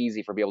very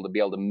easy for people to be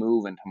able to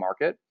move into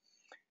market.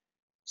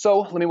 So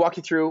let me walk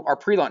you through our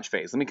pre-launch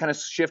phase. Let me kind of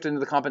shift into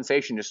the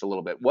compensation just a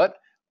little bit. What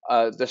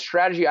the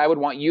strategy I would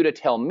want you to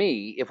tell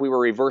me if we were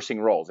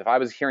reversing roles, if I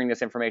was hearing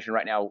this information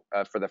right now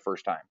for the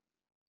first time.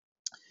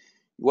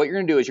 What you're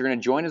going to do is you're going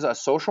to join as a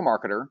social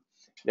marketer.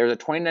 There's a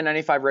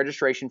 $29.95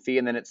 registration fee,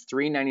 and then it's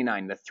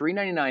 $3.99. The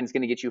 $3.99 is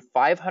going to get you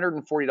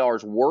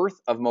 $540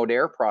 worth of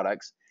Modere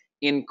products,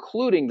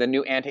 including the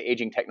new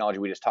anti-aging technology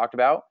we just talked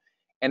about.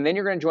 And then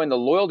you're going to join the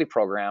loyalty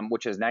program,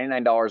 which is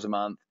 $99 a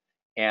month,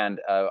 and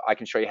I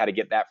can show you how to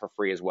get that for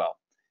free as well.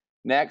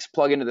 Next,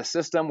 plug into the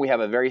system. We have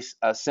a very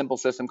simple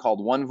system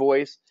called One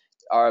Voice.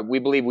 We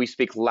believe we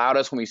speak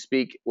loudest when we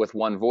speak with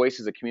one voice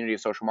as a community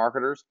of social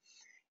marketers.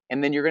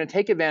 And then you're going to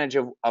take advantage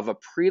of a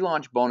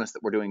pre-launch bonus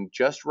that we're doing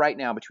just right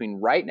now, between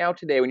right now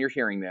today when you're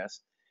hearing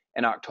this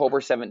and October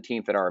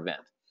 17th at our event.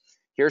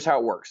 Here's how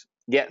it works.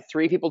 Get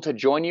 3 people to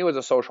join you as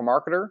a social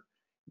marketer.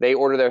 They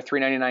order their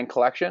 $3.99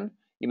 collection.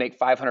 You make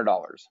 $500.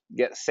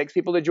 Get 6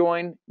 people to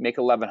join, make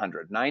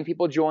 $1,100. 9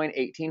 people join,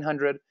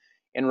 $1,800.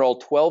 Enroll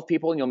 12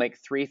 people and you'll make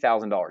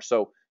 $3,000.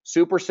 So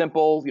super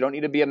simple. You don't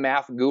need to be a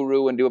math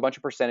guru and do a bunch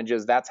of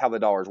percentages. That's how the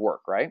dollars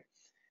work, right?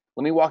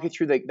 Let me walk you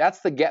through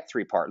that's the get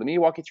 3 part. Let me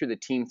walk you through the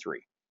team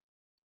 3.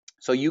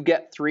 So you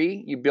get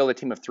 3, you build a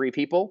team of 3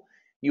 people.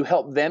 You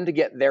help them to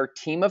get their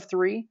team of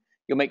 3,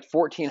 you'll make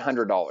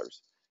 $1,400.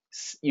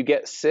 You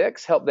get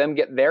 6, help them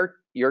get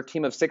your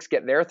team of 6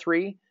 get their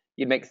 3,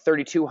 you'd make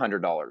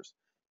 $3,200.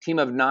 Team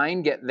of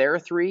 9 get their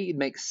 3, you'd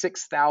make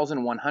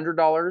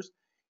 $6,100.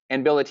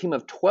 And build a team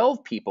of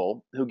 12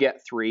 people who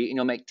get 3, and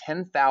you'll make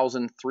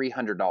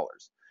 $10,300.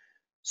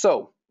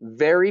 So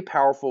very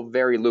powerful,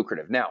 very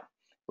lucrative. Now,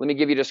 let me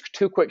give you just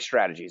 2 quick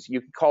strategies. You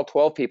can call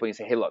 12 people and you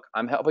say, hey, look,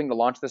 I'm helping to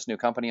launch this new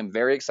company. I'm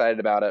very excited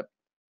about it.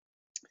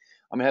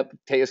 I'm going to help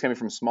take this company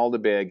from small to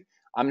big.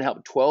 I'm going to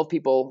help 12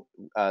 people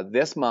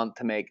this month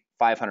to make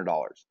 $500.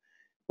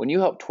 When you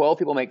help 12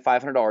 people make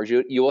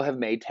 $500, you will have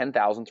made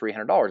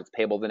 $10,300. It's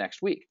payable the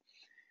next week.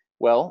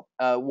 Well,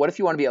 what if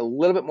you want to be a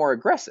little bit more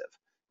aggressive?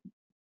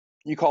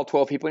 You call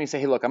 12 people and you say,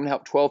 hey, look, I'm going to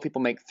help 12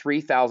 people make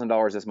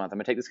 $3,000 this month. I'm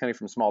going to take this company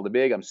from small to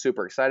big. I'm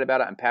super excited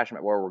about it. I'm passionate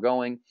about where we're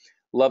going.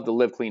 Love the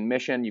Live Clean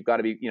mission. You've got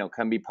to be,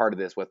 come be part of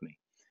this with me.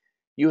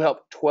 You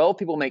help 12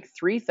 people make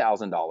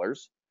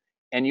 $3,000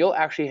 and you'll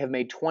actually have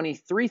made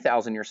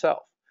 $23,000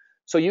 yourself.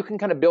 So you can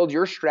kind of build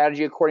your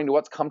strategy according to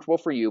what's comfortable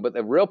for you. But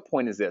the real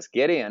point is this: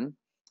 get in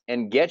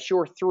and get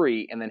your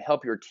 3 and then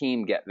help your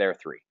team get their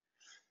 3.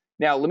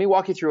 Now, let me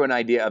walk you through an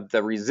idea of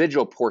the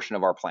residual portion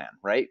of our plan,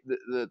 right?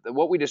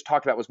 What we just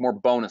talked about was more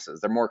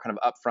bonuses. They're more kind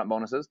of upfront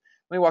bonuses.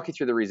 Let me walk you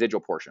through the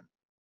residual portion.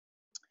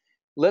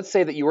 Let's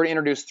say that you were to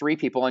introduce 3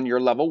 people on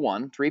your level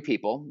 1, 3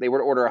 people. They were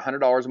to order $100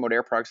 of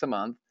Modere products a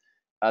month.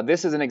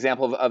 This is an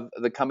example of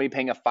the company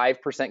paying a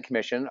 5%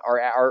 commission.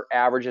 Our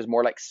average is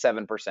more like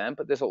 7%,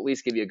 but this will at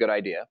least give you a good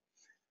idea.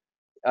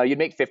 You'd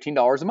make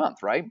 $15 a month,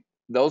 right?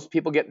 Those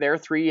people get their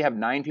 3. You have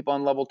 9 people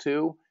on level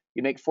 2.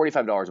 You make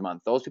 $45 a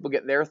month. Those people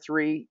get their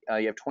 3.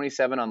 You have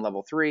 27 on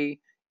level 3,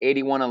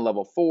 81 on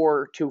level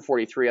 4,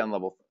 243 on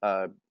level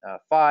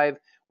 5.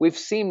 We've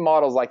seen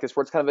models like this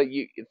where it's kind of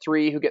a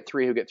 3 who get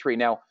 3 who get 3.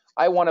 Now,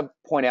 I want to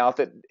point out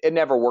that it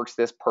never works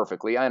this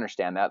perfectly. I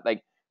understand that.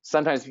 Like,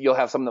 sometimes you'll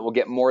have someone that will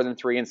get more than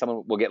 3 and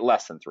someone will get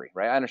less than 3,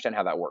 right? I understand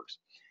how that works.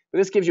 But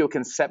this gives you a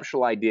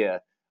conceptual idea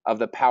of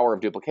the power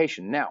of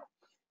duplication. Now,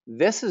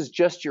 this is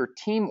just your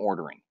team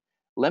ordering.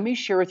 Let me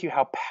share with you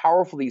how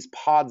powerful these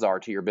pods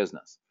are to your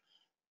business.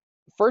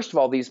 First of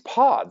all, these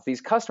pods, these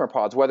customer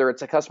pods, whether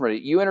it's a customer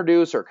that you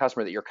introduce or a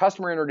customer that your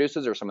customer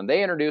introduces or someone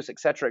they introduce, et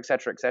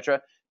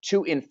cetera,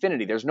 to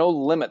infinity. There's no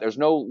limit. There's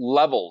no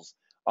levels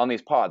on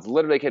these pods.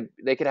 Literally,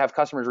 they could have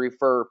customers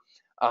refer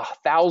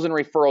 1,000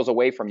 referrals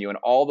away from you, and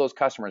all those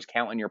customers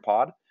count in your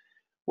pod.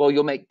 Well,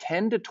 you'll make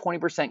 10 to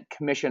 20%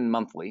 commission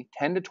monthly,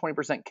 10 to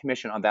 20%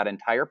 commission on that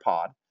entire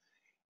pod.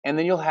 And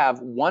then you'll have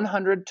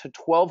 $100 to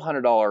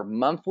 $1,200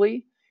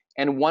 monthly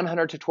and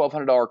 $100 to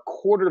 $1,200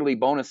 quarterly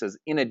bonuses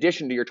in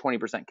addition to your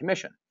 20%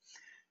 commission.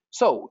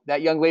 So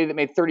that young lady that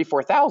made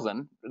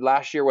 $34,000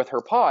 last year with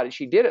her pod,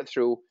 she did it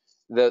through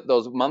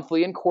those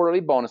monthly and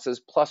quarterly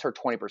bonuses plus her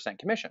 20%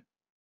 commission.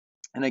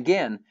 And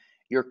again,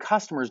 your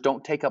customers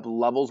don't take up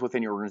levels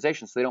within your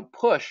organization, so they don't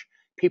push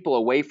people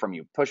away from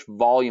you, push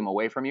volume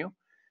away from you.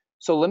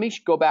 So let me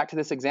go back to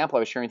this example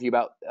I was sharing with you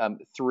about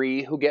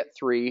 3 who get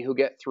 3, who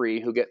get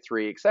 3, who get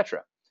 3,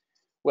 etc.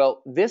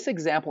 Well, this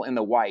example in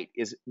the white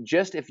is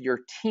just if your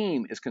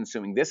team is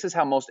consuming. This is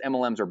how most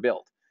MLMs are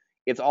built.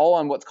 It's all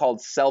on what's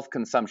called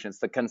self-consumption. It's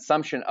the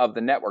consumption of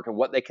the network and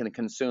what they can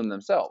consume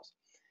themselves.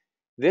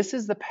 This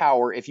is the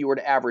power if you were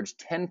to average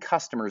 10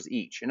 customers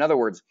each. In other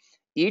words,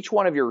 each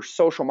one of your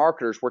social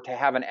marketers were to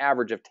have an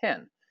average of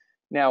 10.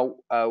 Now,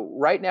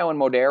 right now in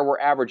Modere, we're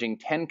averaging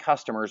 10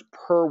 customers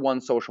per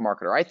one social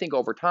marketer. I think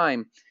over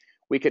time,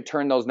 we could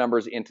turn those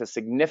numbers into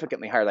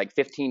significantly higher, like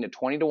 15 to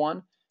 20 to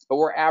 1. But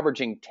we're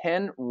averaging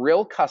 10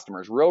 real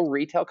customers, real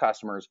retail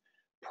customers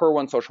per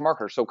one social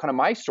marketer. So kind of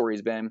my story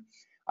has been,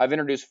 I've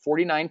introduced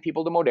 49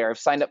 people to Modere. I've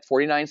signed up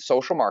 49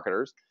 social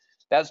marketers.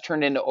 That's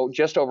turned into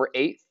just over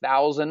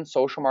 8,000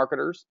 social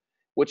marketers,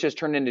 which has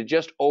turned into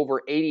just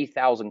over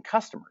 80,000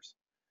 customers.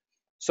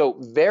 So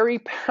very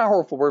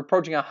powerful. We're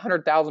approaching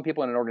 100,000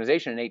 people in an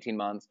organization in 18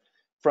 months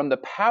from the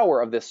power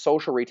of this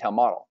social retail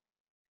model.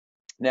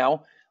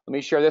 Now, let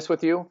me share this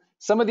with you.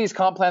 Some of these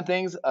comp plan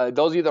things,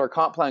 those of you that are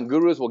comp plan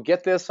gurus will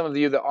get this. Some of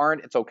you that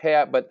aren't, it's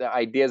okay, but the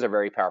ideas are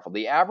very powerful.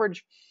 The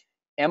average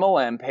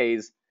MLM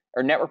pays,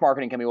 or network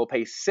marketing company will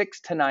pay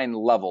 6 to 9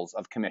 levels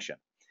of commission.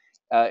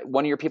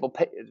 One of your people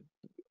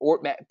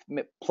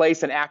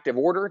place an active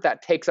order,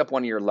 that takes up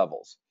one of your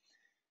levels.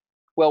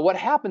 Well, what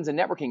happens in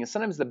networking is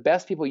sometimes the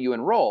best people you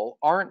enroll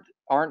or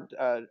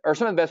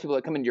some of the best people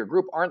that come into your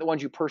group aren't the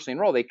ones you personally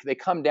enroll. They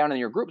come down in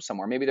your group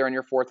somewhere. Maybe they're in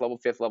your 4th level,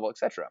 5th level,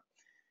 etc.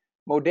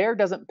 Modere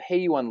doesn't pay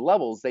you on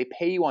levels, they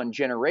pay you on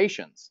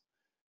generations.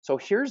 So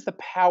here's the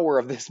power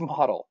of this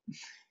model,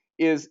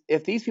 is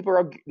if these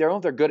people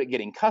they're good at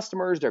getting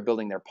customers, they're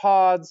building their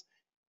pods,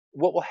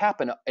 what will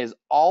happen is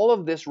all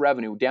of this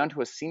revenue down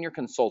to a senior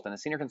consultant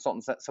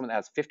someone that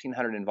has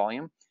 1,500 in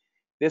volume,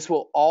 this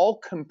will all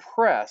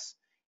compress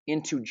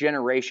into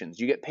generations.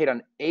 You get paid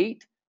on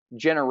 8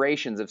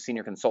 generations of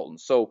senior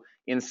consultants. So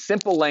in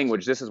simple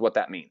language, this is what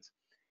that means.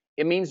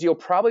 It means you'll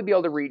probably be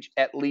able to reach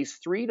at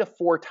least 3 to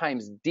 4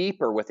 times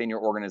deeper within your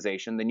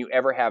organization than you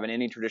ever have in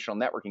any traditional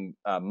networking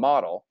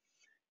model.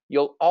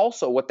 You'll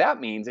also, what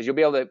that means is you'll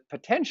be able to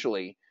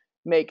potentially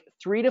make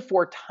 3 to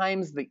 4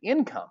 times the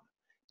income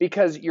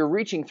because you're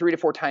reaching 3 to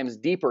 4 times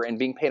deeper and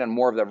being paid on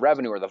more of the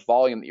revenue or the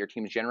volume that your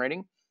team is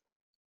generating.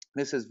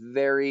 This is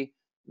very,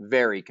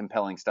 very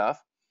compelling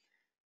stuff.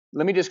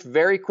 Let me just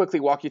very quickly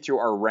walk you through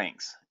our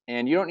ranks.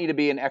 And you don't need to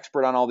be an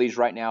expert on all these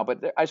right now,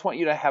 but I just want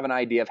you to have an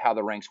idea of how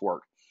the ranks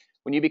work.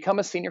 When you become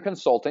a senior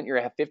consultant, you're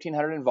going to have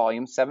 1,500 in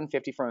volume,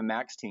 750 from a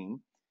max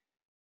team.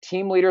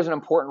 Team leader is an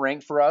important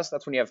rank for us.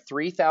 That's when you have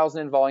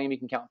 3,000 in volume. You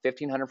can count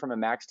 1,500 from a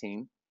max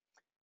team.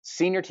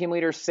 Senior team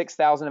leader,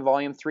 6,000 in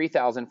volume,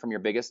 3,000 from your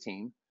biggest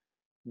team.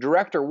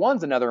 Director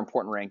 1's another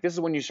important rank. This is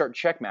when you start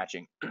check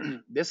matching.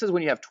 This is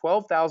when you have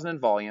 12,000 in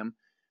volume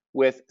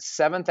with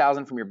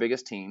 7,000 from your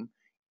biggest team.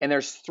 And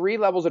there's 3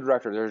 levels of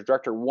director. There's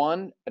Director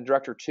 1, a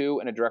Director 2,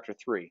 and a Director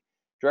 3.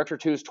 Director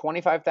 2 is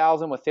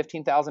 25,000 with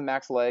 15,000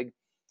 max leg.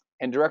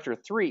 And Director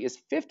 3 is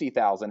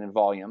 50,000 in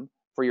volume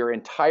for your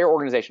entire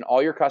organization,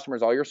 all your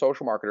customers, all your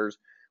social marketers,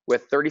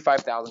 with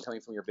 35,000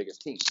 coming from your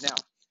biggest team. Now,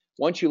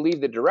 once you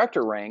leave the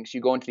director ranks,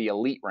 you go into the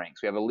elite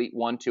ranks. We have elite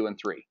 1, 2, and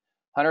 3.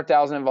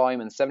 100,000 in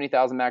volume and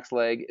 70,000 max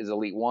leg is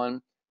elite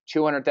 1.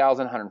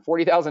 200,000,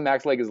 140,000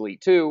 max leg is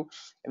elite 2.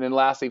 And then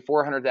lastly,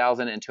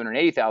 400,000 and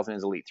 280,000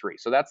 is elite 3.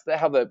 So that's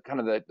how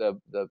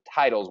the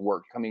titles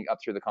work coming up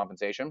through the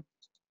compensation.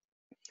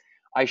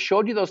 I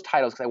showed you those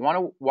titles because I want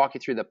to walk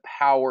you through the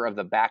power of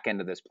the back end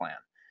of this plan,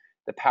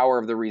 the power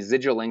of the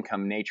residual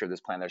income nature of this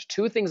plan. There's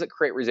 2 things that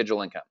create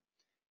residual income: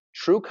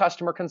 true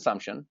customer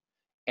consumption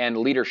and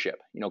leadership,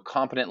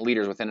 competent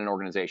leaders within an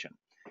organization.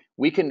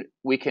 We can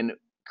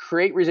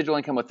create residual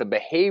income with the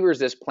behaviors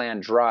this plan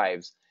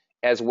drives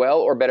as well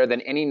or better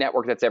than any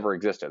network that's ever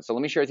existed. So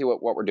let me share with you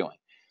what we're doing.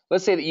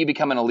 Let's say that you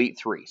become an elite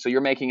 3. So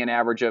you're making an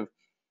average of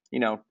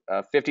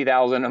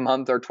 50,000 a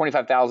month or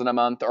 25,000 a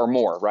month or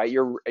more, right?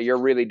 You're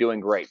really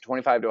doing great.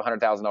 $25,000 to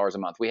 $100,000 a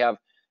month. We have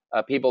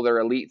people that are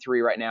elite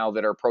 3 right now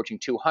that are approaching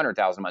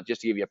 200,000 a month,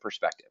 just to give you a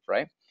perspective,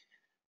 right?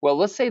 Well,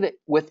 let's say that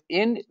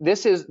within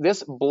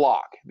this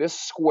block, this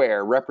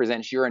square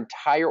represents your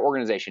entire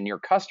organization, your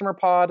customer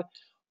pod,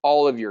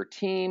 all of your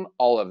team,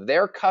 all of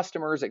their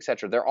customers,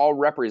 etc. They're all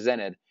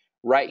represented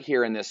right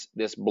here in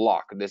this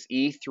block, this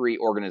E3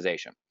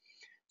 organization.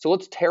 So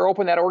let's tear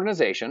open that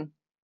organization.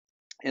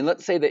 And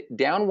let's say that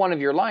down one of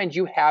your lines,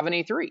 you have an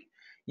E3.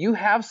 You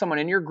have someone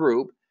in your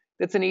group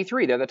that's an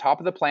E3. They're the top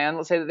of the plan.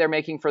 Let's say that they're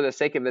making, for the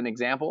sake of an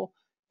example,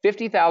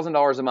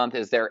 $50,000 a month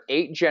is their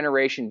 8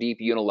 generation deep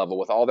unilevel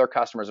with all their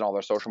customers and all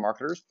their social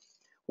marketers.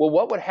 Well,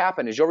 what would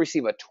happen is you'll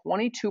receive a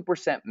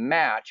 22%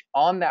 match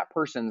on that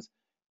person's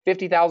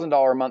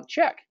 $50,000 a month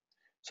check.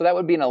 So that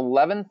would be an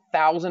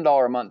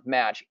 $11,000 a month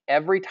match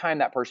every time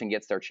that person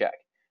gets their check.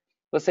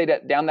 Let's say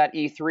that down that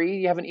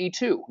E3, you have an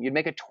E2. You'd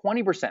make a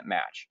 20%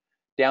 match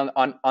down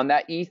on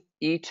that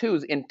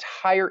E2's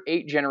entire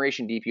 8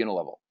 generation deep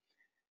unilevel.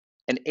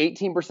 An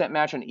 18%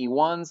 match on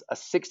E1s, a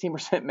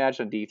 16% match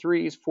on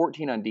D3s,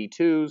 14 on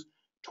D2s,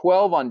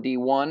 12 on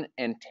D1,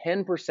 and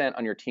 10%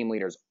 on your team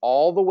leaders,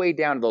 all the way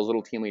down to those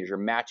little team leaders. You're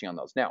matching on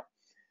those. Now,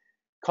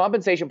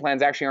 Compensation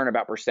plans actually aren't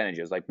about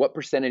percentages. Like what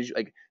percentage,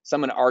 like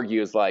someone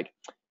argues like,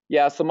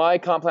 yeah, so my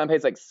comp plan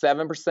pays like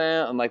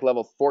 7% on like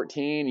level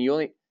 14. You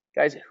only,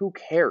 guys, who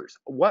cares?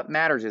 What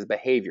matters is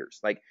behaviors.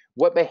 Like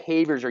what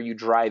behaviors are you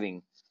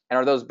driving? And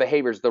are those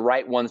behaviors the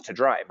right ones to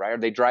drive, right? Are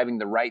they driving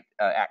the right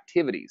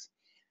activities?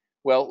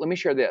 Well, let me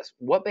share this.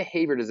 What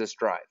behavior does this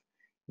drive?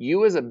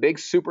 You as a big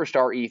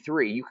superstar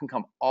E3, you can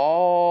come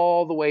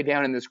all the way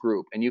down in this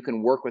group and you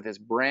can work with this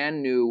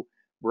brand new,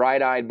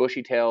 bright-eyed,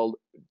 bushy-tailed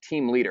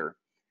team leader.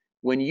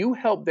 When you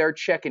help their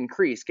check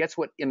increase, guess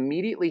what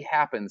immediately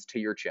happens to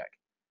your check?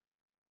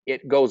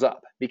 It goes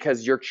up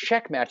because you're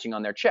check matching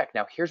on their check.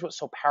 Now, here's what's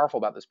so powerful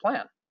about this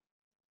plan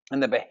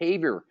and the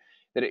behavior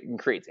that it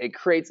creates. It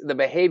creates the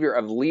behavior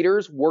of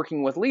leaders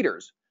working with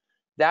leaders.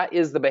 That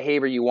is the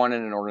behavior you want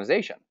in an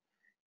organization.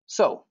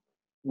 So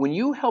when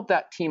you help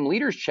that team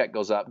leader's check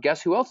goes up,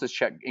 guess who else's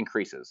check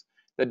increases?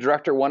 The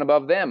director 1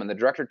 above them and the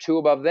director 2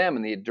 above them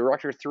and the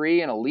director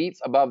 3 and elites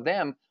above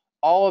them.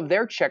 All of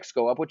their checks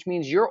go up, which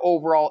means your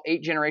overall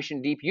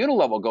 8-generation deep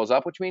unilevel goes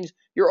up, which means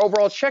your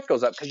overall check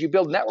goes up because you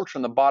build networks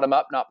from the bottom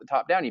up, not the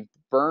top down. You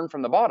burn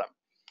from the bottom.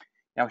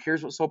 Now,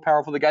 here's what's so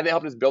powerful. The guy that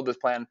helped us build this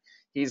plan,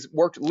 he's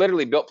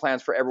literally built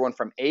plans for everyone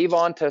from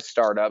Avon to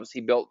startups.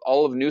 He built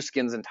all of Nu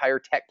Skin's entire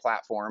tech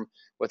platform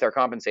with our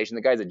compensation.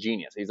 The guy's a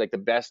genius. He's like the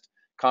best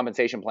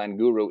compensation plan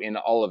guru in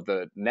all of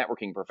the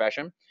networking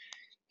profession.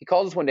 He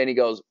calls us one day and he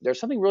goes, there's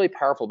something really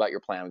powerful about your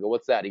plan. We go,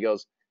 what's that? He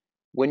goes,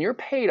 when you're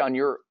paid on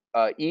your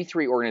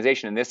E3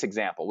 organization, in this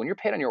example, when you're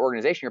paid on your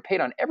organization, you're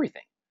paid on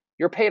everything.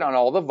 You're paid on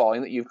all the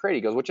volume that you've created.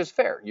 He goes, which is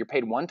fair. You're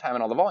paid one time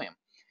on all the volume.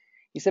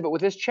 He said, but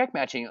with this check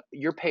matching,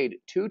 you're paid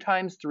 2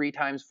 times, 3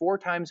 times, 4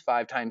 times,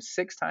 5 times,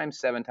 6 times,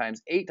 7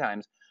 times, 8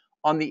 times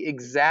on the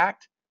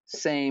exact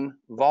same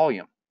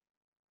volume.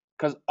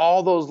 Because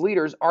all those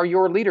leaders are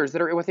your leaders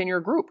that are within your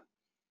group.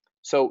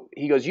 So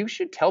he goes, you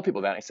should tell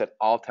people that. And I said,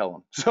 I'll tell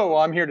them. So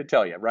I'm here to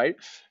tell you, right?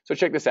 So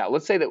check this out.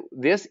 Let's say that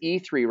this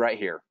E3 right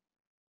here,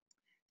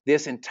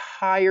 this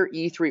entire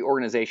E3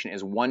 organization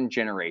is 1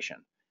 generation.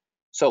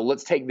 So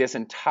let's take this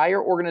entire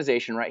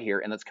organization right here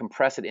and let's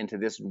compress it into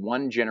this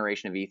 1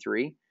 generation of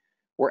E3.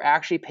 We're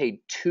actually paid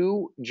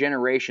 2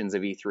 generations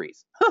of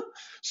E3s.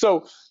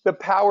 So the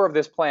power of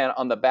this plan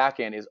on the back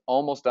end is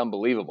almost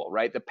unbelievable,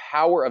 right? The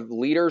power of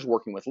leaders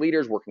working with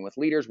leaders, working with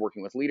leaders,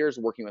 working with leaders,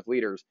 working with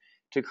leaders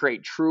to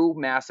create true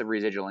massive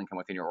residual income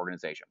within your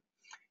organization.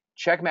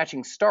 Check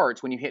matching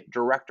starts when you hit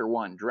Director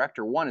 1.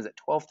 Director 1 is at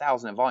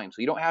 12,000 in volume, so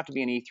you don't have to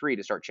be an E3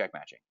 to start check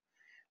matching.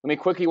 Let me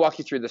quickly walk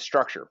you through the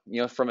structure,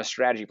 from a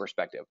strategy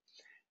perspective.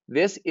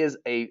 This is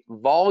a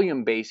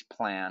volume-based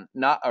plan,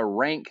 not a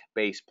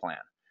rank-based plan.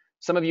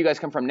 Some of you guys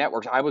come from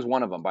networks. I was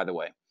one of them, by the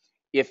way.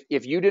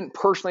 If you didn't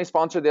personally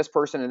sponsor this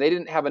person and they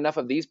didn't have enough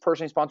of these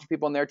personally sponsored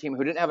people on their team,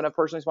 who didn't have enough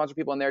personally sponsored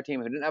people on their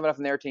team, who didn't have enough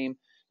in their team,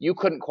 you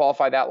couldn't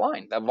qualify that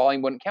line. That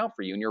volume wouldn't count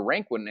for you, and your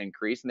rank wouldn't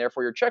increase, and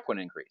therefore your check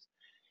wouldn't increase.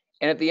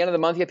 And at the end of the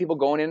month, you have people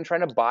going in and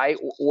trying to buy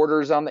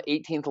orders on the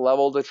 18th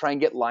level to try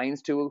and get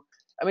lines to.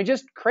 I mean,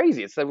 just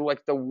crazy. It's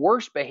like the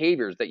worst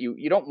behaviors that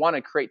you don't want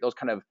to create those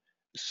kind of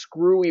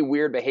screwy,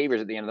 weird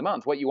behaviors at the end of the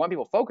month. What you want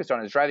people focused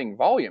on is driving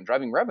volume,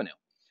 driving revenue.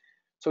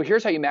 So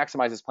here's how you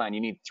maximize this plan.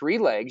 You need 3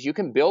 legs. You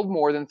can build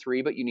more than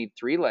 3, but you need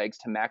 3 legs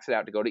to max it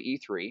out to go to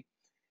E3.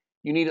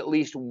 You need at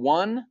least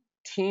 1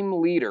 team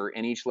leader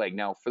in each leg.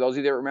 Now, for those of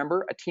you that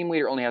remember, a team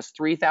leader only has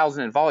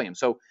 3,000 in volume.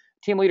 So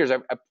team leaders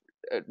are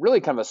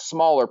really kind of a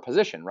smaller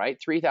position, right?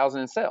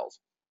 3,000 in sales.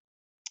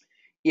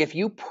 If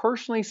you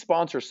personally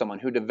sponsor someone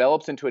who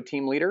develops into a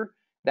team leader,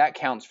 that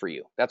counts for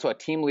you. That's what a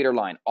team leader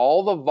line,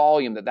 all the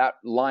volume that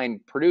line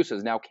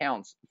produces now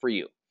counts for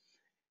you.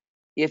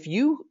 If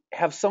you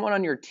have someone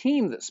on your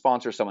team that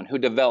sponsors someone who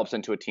develops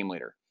into a team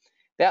leader,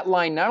 that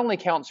line not only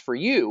counts for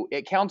you,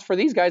 it counts for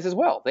these guys as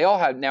well. They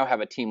all now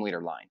have a team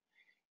leader line.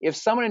 If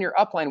someone in your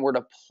upline were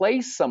to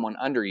place someone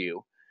under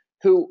you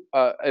who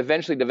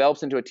eventually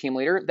develops into a team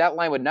leader, that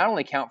line would not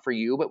only count for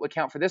you, but would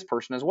count for this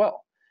person as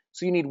well.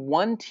 So you need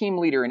 1 team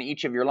leader in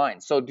each of your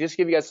lines. So just to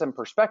give you guys some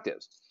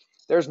perspectives,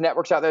 there's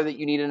networks out there that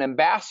you need an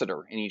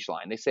ambassador in each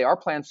line. They say our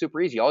plan's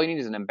super easy. All you need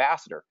is an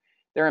ambassador.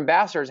 Their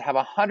ambassadors have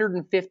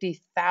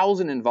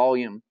 150,000 in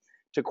volume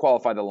to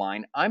qualify the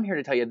line. I'm here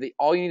to tell you that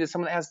all you need is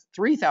someone that has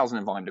 3,000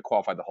 in volume to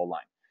qualify the whole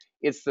line.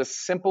 It's the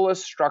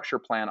simplest structure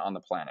plan on the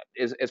planet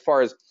as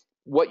far as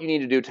what you need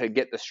to do to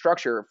get the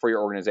structure for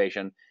your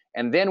organization.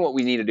 And then what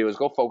we need to do is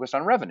go focus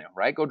on revenue,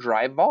 right? Go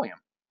drive volume.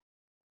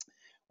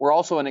 We're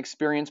also an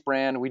experience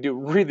brand. We do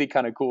really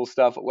kind of cool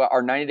stuff.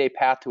 Our 90-day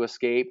path to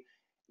escape,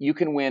 you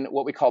can win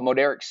what we call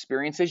Modere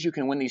experiences. You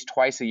can win these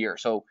twice a year.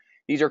 So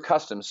these are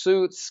custom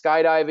suits,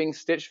 skydiving,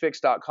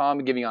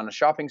 stitchfix.com, giving you on a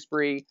shopping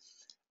spree.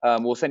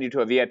 We'll send you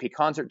to a VIP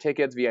concert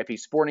tickets, VIP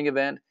sporting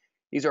event.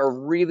 These are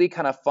really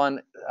kind of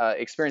fun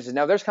experiences.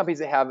 Now, there's companies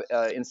that have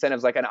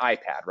incentives like an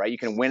iPad, right? You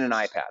can win an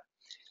iPad.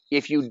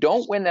 If you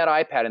don't win that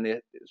iPad in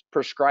the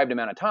prescribed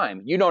amount of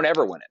time, you don't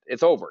ever win it.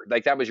 It's over.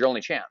 Like that was your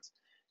only chance.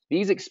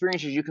 These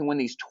experiences, you can win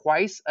these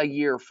twice a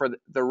year for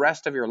the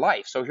rest of your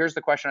life. So here's the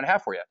question I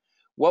have for you.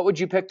 What would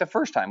you pick the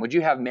first time? Would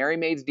you have Mary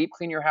Maids deep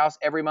clean your house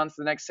every month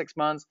for the next 6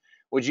 months?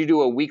 Would you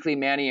do a weekly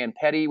mani and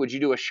pedi? Would you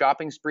do a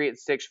shopping spree at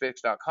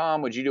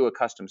stitchfix.com? Would you do a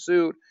custom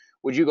suit?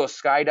 Would you go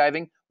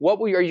skydiving? What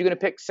are you going to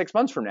pick 6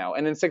 months from now?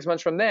 And then 6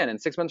 months from then,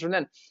 and 6 months from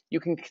then? You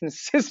can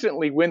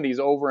consistently win these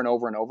over and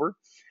over and over.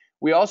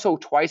 We also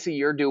twice a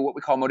year do what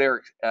we call Modere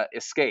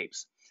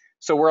Escapes.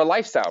 So we're a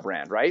lifestyle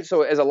brand, right?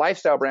 So as a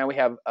lifestyle brand, we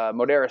have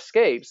Modere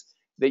Escapes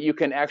that you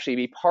can actually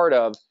be part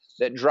of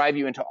that drive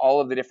you into all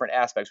of the different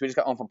aspects. We just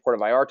got home from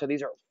Puerto Vallarta.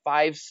 These are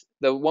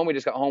the one we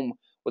just got home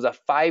was a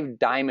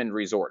 5-diamond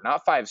resort,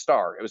 not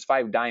 5-star. It was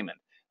 5-diamond.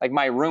 Like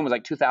my room was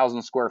like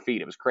 2,000 square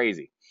feet. It was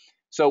crazy.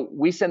 So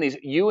we send these,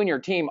 you and your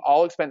team,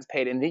 all expense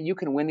paid, and then you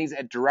can win these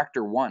at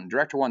Director One.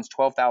 Director One's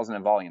 12,000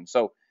 in volume.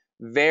 So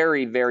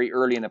very, very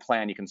early in the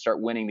plan, you can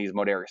start winning these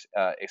Modere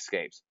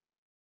Escapes.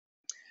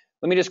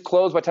 Let me just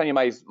close by telling you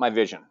my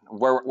vision,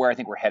 where I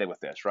think we're headed with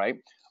this, right?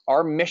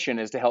 Our mission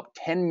is to help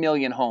 10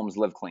 million homes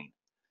live clean.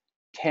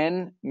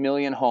 10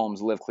 million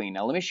homes live clean.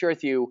 Now, let me share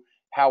with you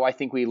how I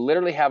think we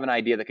literally have an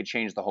idea that could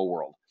change the whole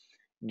world.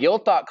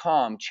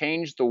 Gilt.com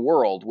changed the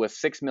world with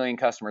 6 million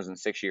customers in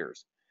 6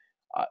 years.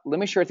 Let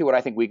me share with you what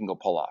I think we can go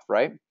pull off,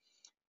 right?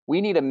 We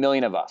need 1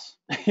 million of us,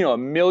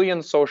 1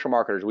 million social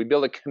marketers. We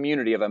build a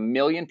community of 1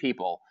 million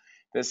people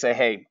that say,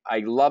 hey,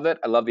 I love it.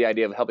 I love the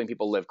idea of helping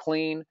people live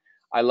clean.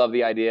 I love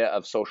the idea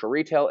of social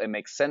retail. It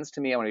makes sense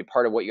to me. I want to be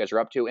part of what you guys are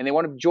up to. And they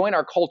want to join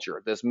our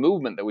culture, this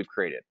movement that we've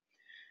created.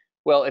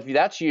 Well, if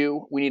that's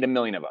you, we need 1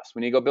 million of us. We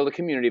need to go build a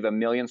community of 1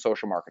 million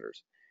social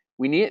marketers.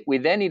 We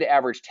then need to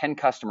average 10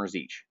 customers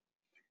each.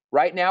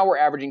 Right now, we're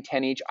averaging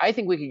 10 each. I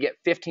think we could get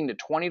 15 to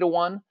 20 to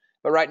 1,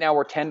 but right now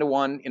we're 10 to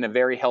 1 in a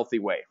very healthy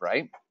way,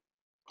 right?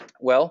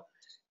 Well,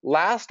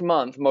 last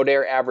month,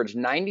 Modere averaged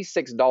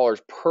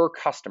 $96 per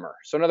customer.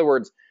 So in other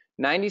words,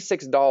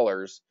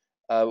 $96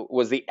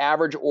 was the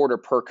average order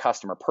per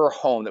customer, per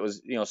home that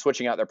was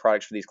switching out their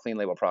products for these clean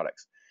label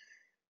products.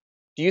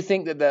 Do you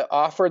think that the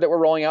offer that we're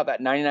rolling out,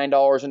 that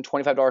 $99 and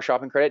 $25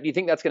 shopping credit, do you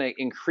think that's going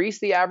to increase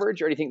the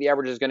average, or do you think the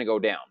average is going to go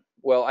down?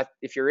 Well,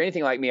 if you're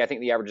anything like me, I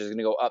think the average is going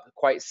to go up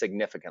quite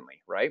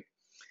significantly, right?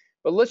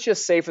 But let's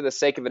just say, for the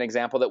sake of an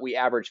example, that we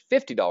average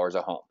 $50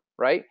 a home,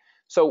 right?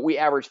 So we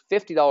average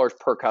 $50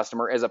 per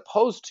customer as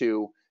opposed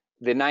to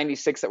the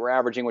 96 that we're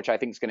averaging, which I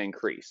think is going to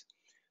increase.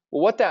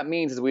 Well, what that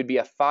means is we'd be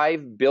a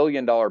 $5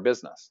 billion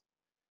business,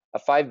 a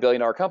 $5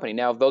 billion company.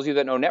 Now, those of you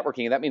that know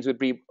networking, that means we'd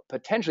be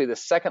potentially the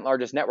second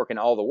largest network in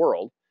all the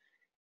world.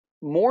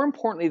 More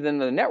importantly than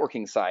the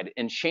networking side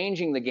and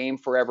changing the game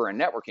forever in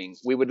networking,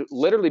 we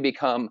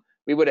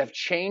would have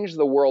changed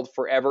the world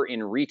forever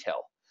in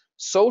retail.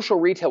 Social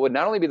retail would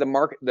not only be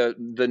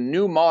the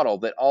new model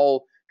that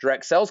all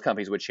direct sales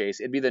companies would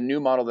chase, it'd be the new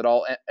model that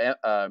all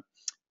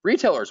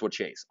retailers would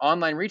chase,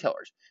 online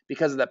retailers,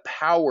 because of the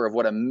power of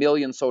what 1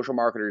 million social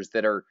marketers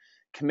that are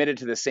committed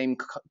to the same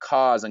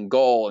cause and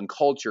goal and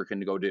culture can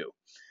go do.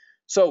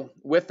 So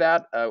with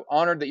that,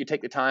 honored that you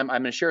take the time.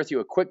 I'm going to share with you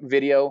a quick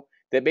video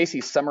that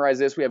basically summarizes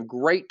this. We have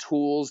great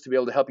tools to be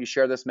able to help you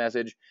share this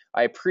message.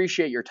 I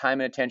appreciate your time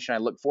and attention. I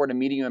look forward to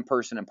meeting you in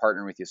person and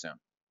partnering with you soon.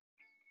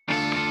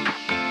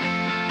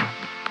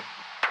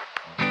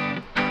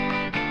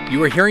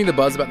 You are hearing the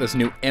buzz about this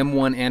new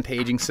M1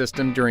 anti-aging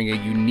system during a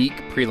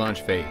unique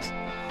pre-launch phase.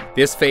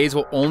 This phase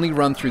will only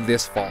run through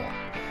this fall.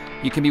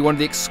 You can be one of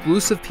the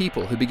exclusive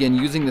people who begin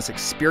using this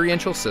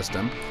experiential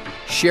system,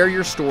 share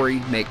your story,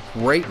 make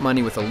great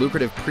money with a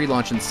lucrative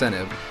pre-launch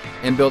incentive,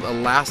 and build a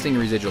lasting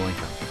residual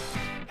income.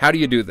 How do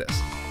you do this?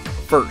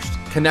 First,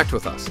 connect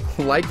with us.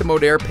 Like the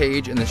Modere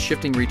page and the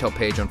Shifting Retail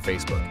page on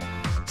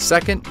Facebook.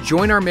 Second,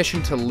 join our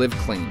mission to live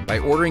clean by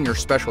ordering your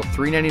special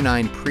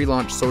 $3.99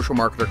 pre-launch social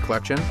marketer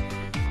collection,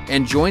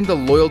 and join the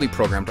loyalty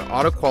program to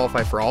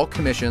auto-qualify for all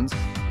commissions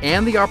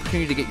and the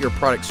opportunity to get your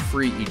products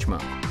free each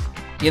month.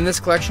 In this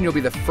collection, you'll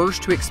be the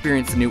first to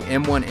experience the new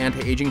M1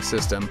 anti-aging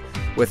system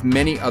with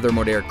many other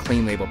Modere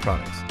clean label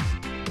products.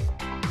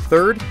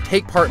 Third,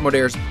 take part in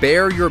Modere's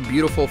Bare Your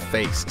Beautiful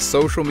Face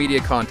social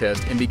media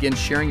contest and begin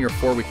sharing your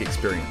 4-week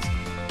experience.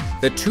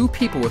 The 2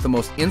 people with the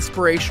most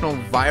inspirational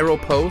viral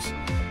posts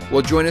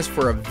will join us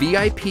for a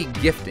VIP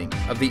gifting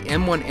of the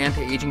M1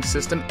 anti-aging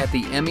system at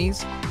the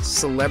Emmys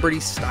Celebrity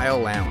Style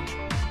Lounge.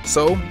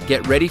 So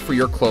get ready for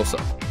your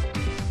close-up.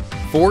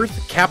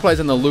 Fourth, capitalize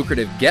on the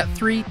lucrative Get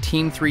 3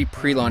 Team 3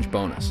 pre-launch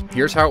bonus.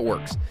 Here's how it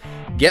works.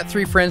 Get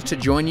 3 friends to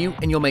join you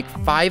and you'll make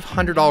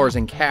 $500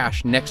 in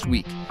cash next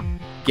week.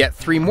 Get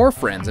 3 more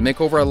friends and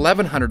make over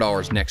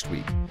 $1,100 next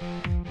week.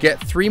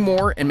 Get 3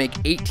 more and make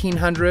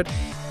 $1,800.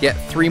 Get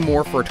 3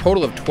 more for a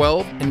total of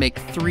 12 and make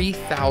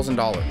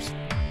 $3,000.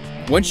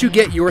 Once you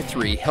get your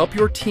 3, help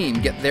your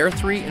team get their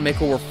 3 and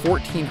make over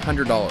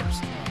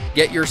 $1,400.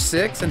 Get your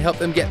 6 and help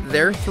them get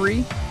their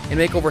 3 and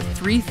make over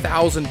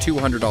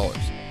 $3,200.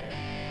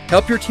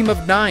 Help your team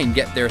of 9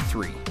 get their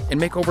 3 and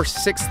make over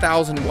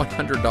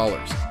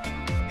 $6,100.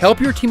 Help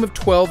your team of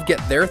 12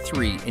 get their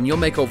 3 and you'll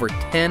make over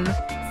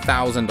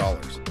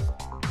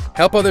 $10,000.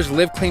 Help others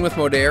live clean with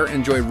Modere and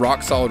enjoy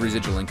rock-solid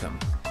residual income.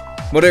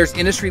 Modere's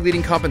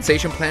industry-leading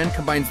compensation plan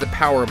combines the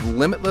power of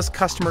limitless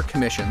customer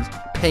commissions,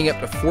 paying up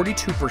to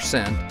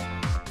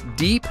 42%,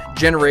 deep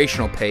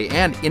generational pay,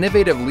 and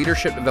innovative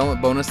leadership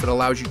development bonus that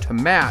allows you to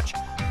match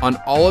on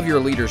all of your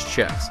leaders'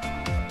 checks.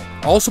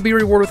 Also be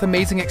rewarded with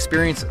amazing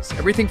experiences.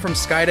 Everything from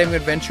skydiving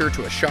adventure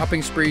to a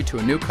shopping spree to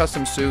a new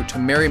custom suit to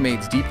Merry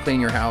Maids deep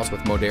cleaning your house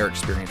with Modere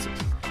experiences.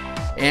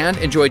 And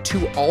enjoy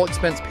 2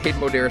 all-expense-paid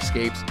Modere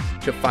escapes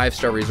to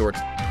 5-star resorts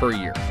per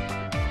year.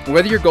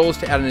 Whether your goal is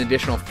to add an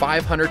additional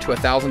 $500 to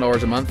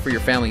 $1,000 a month for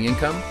your family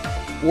income,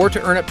 or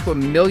to earn up to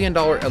 $1 million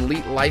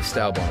elite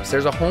lifestyle bonus,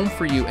 there's a home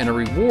for you and a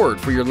reward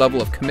for your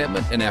level of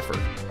commitment and effort.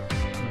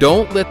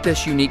 Don't let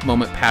this unique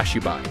moment pass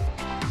you by.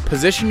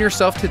 Position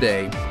yourself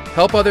today,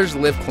 help others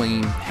live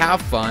clean,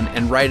 have fun,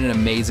 and write an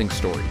amazing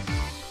story.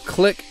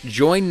 Click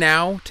Join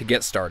Now to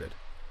get started.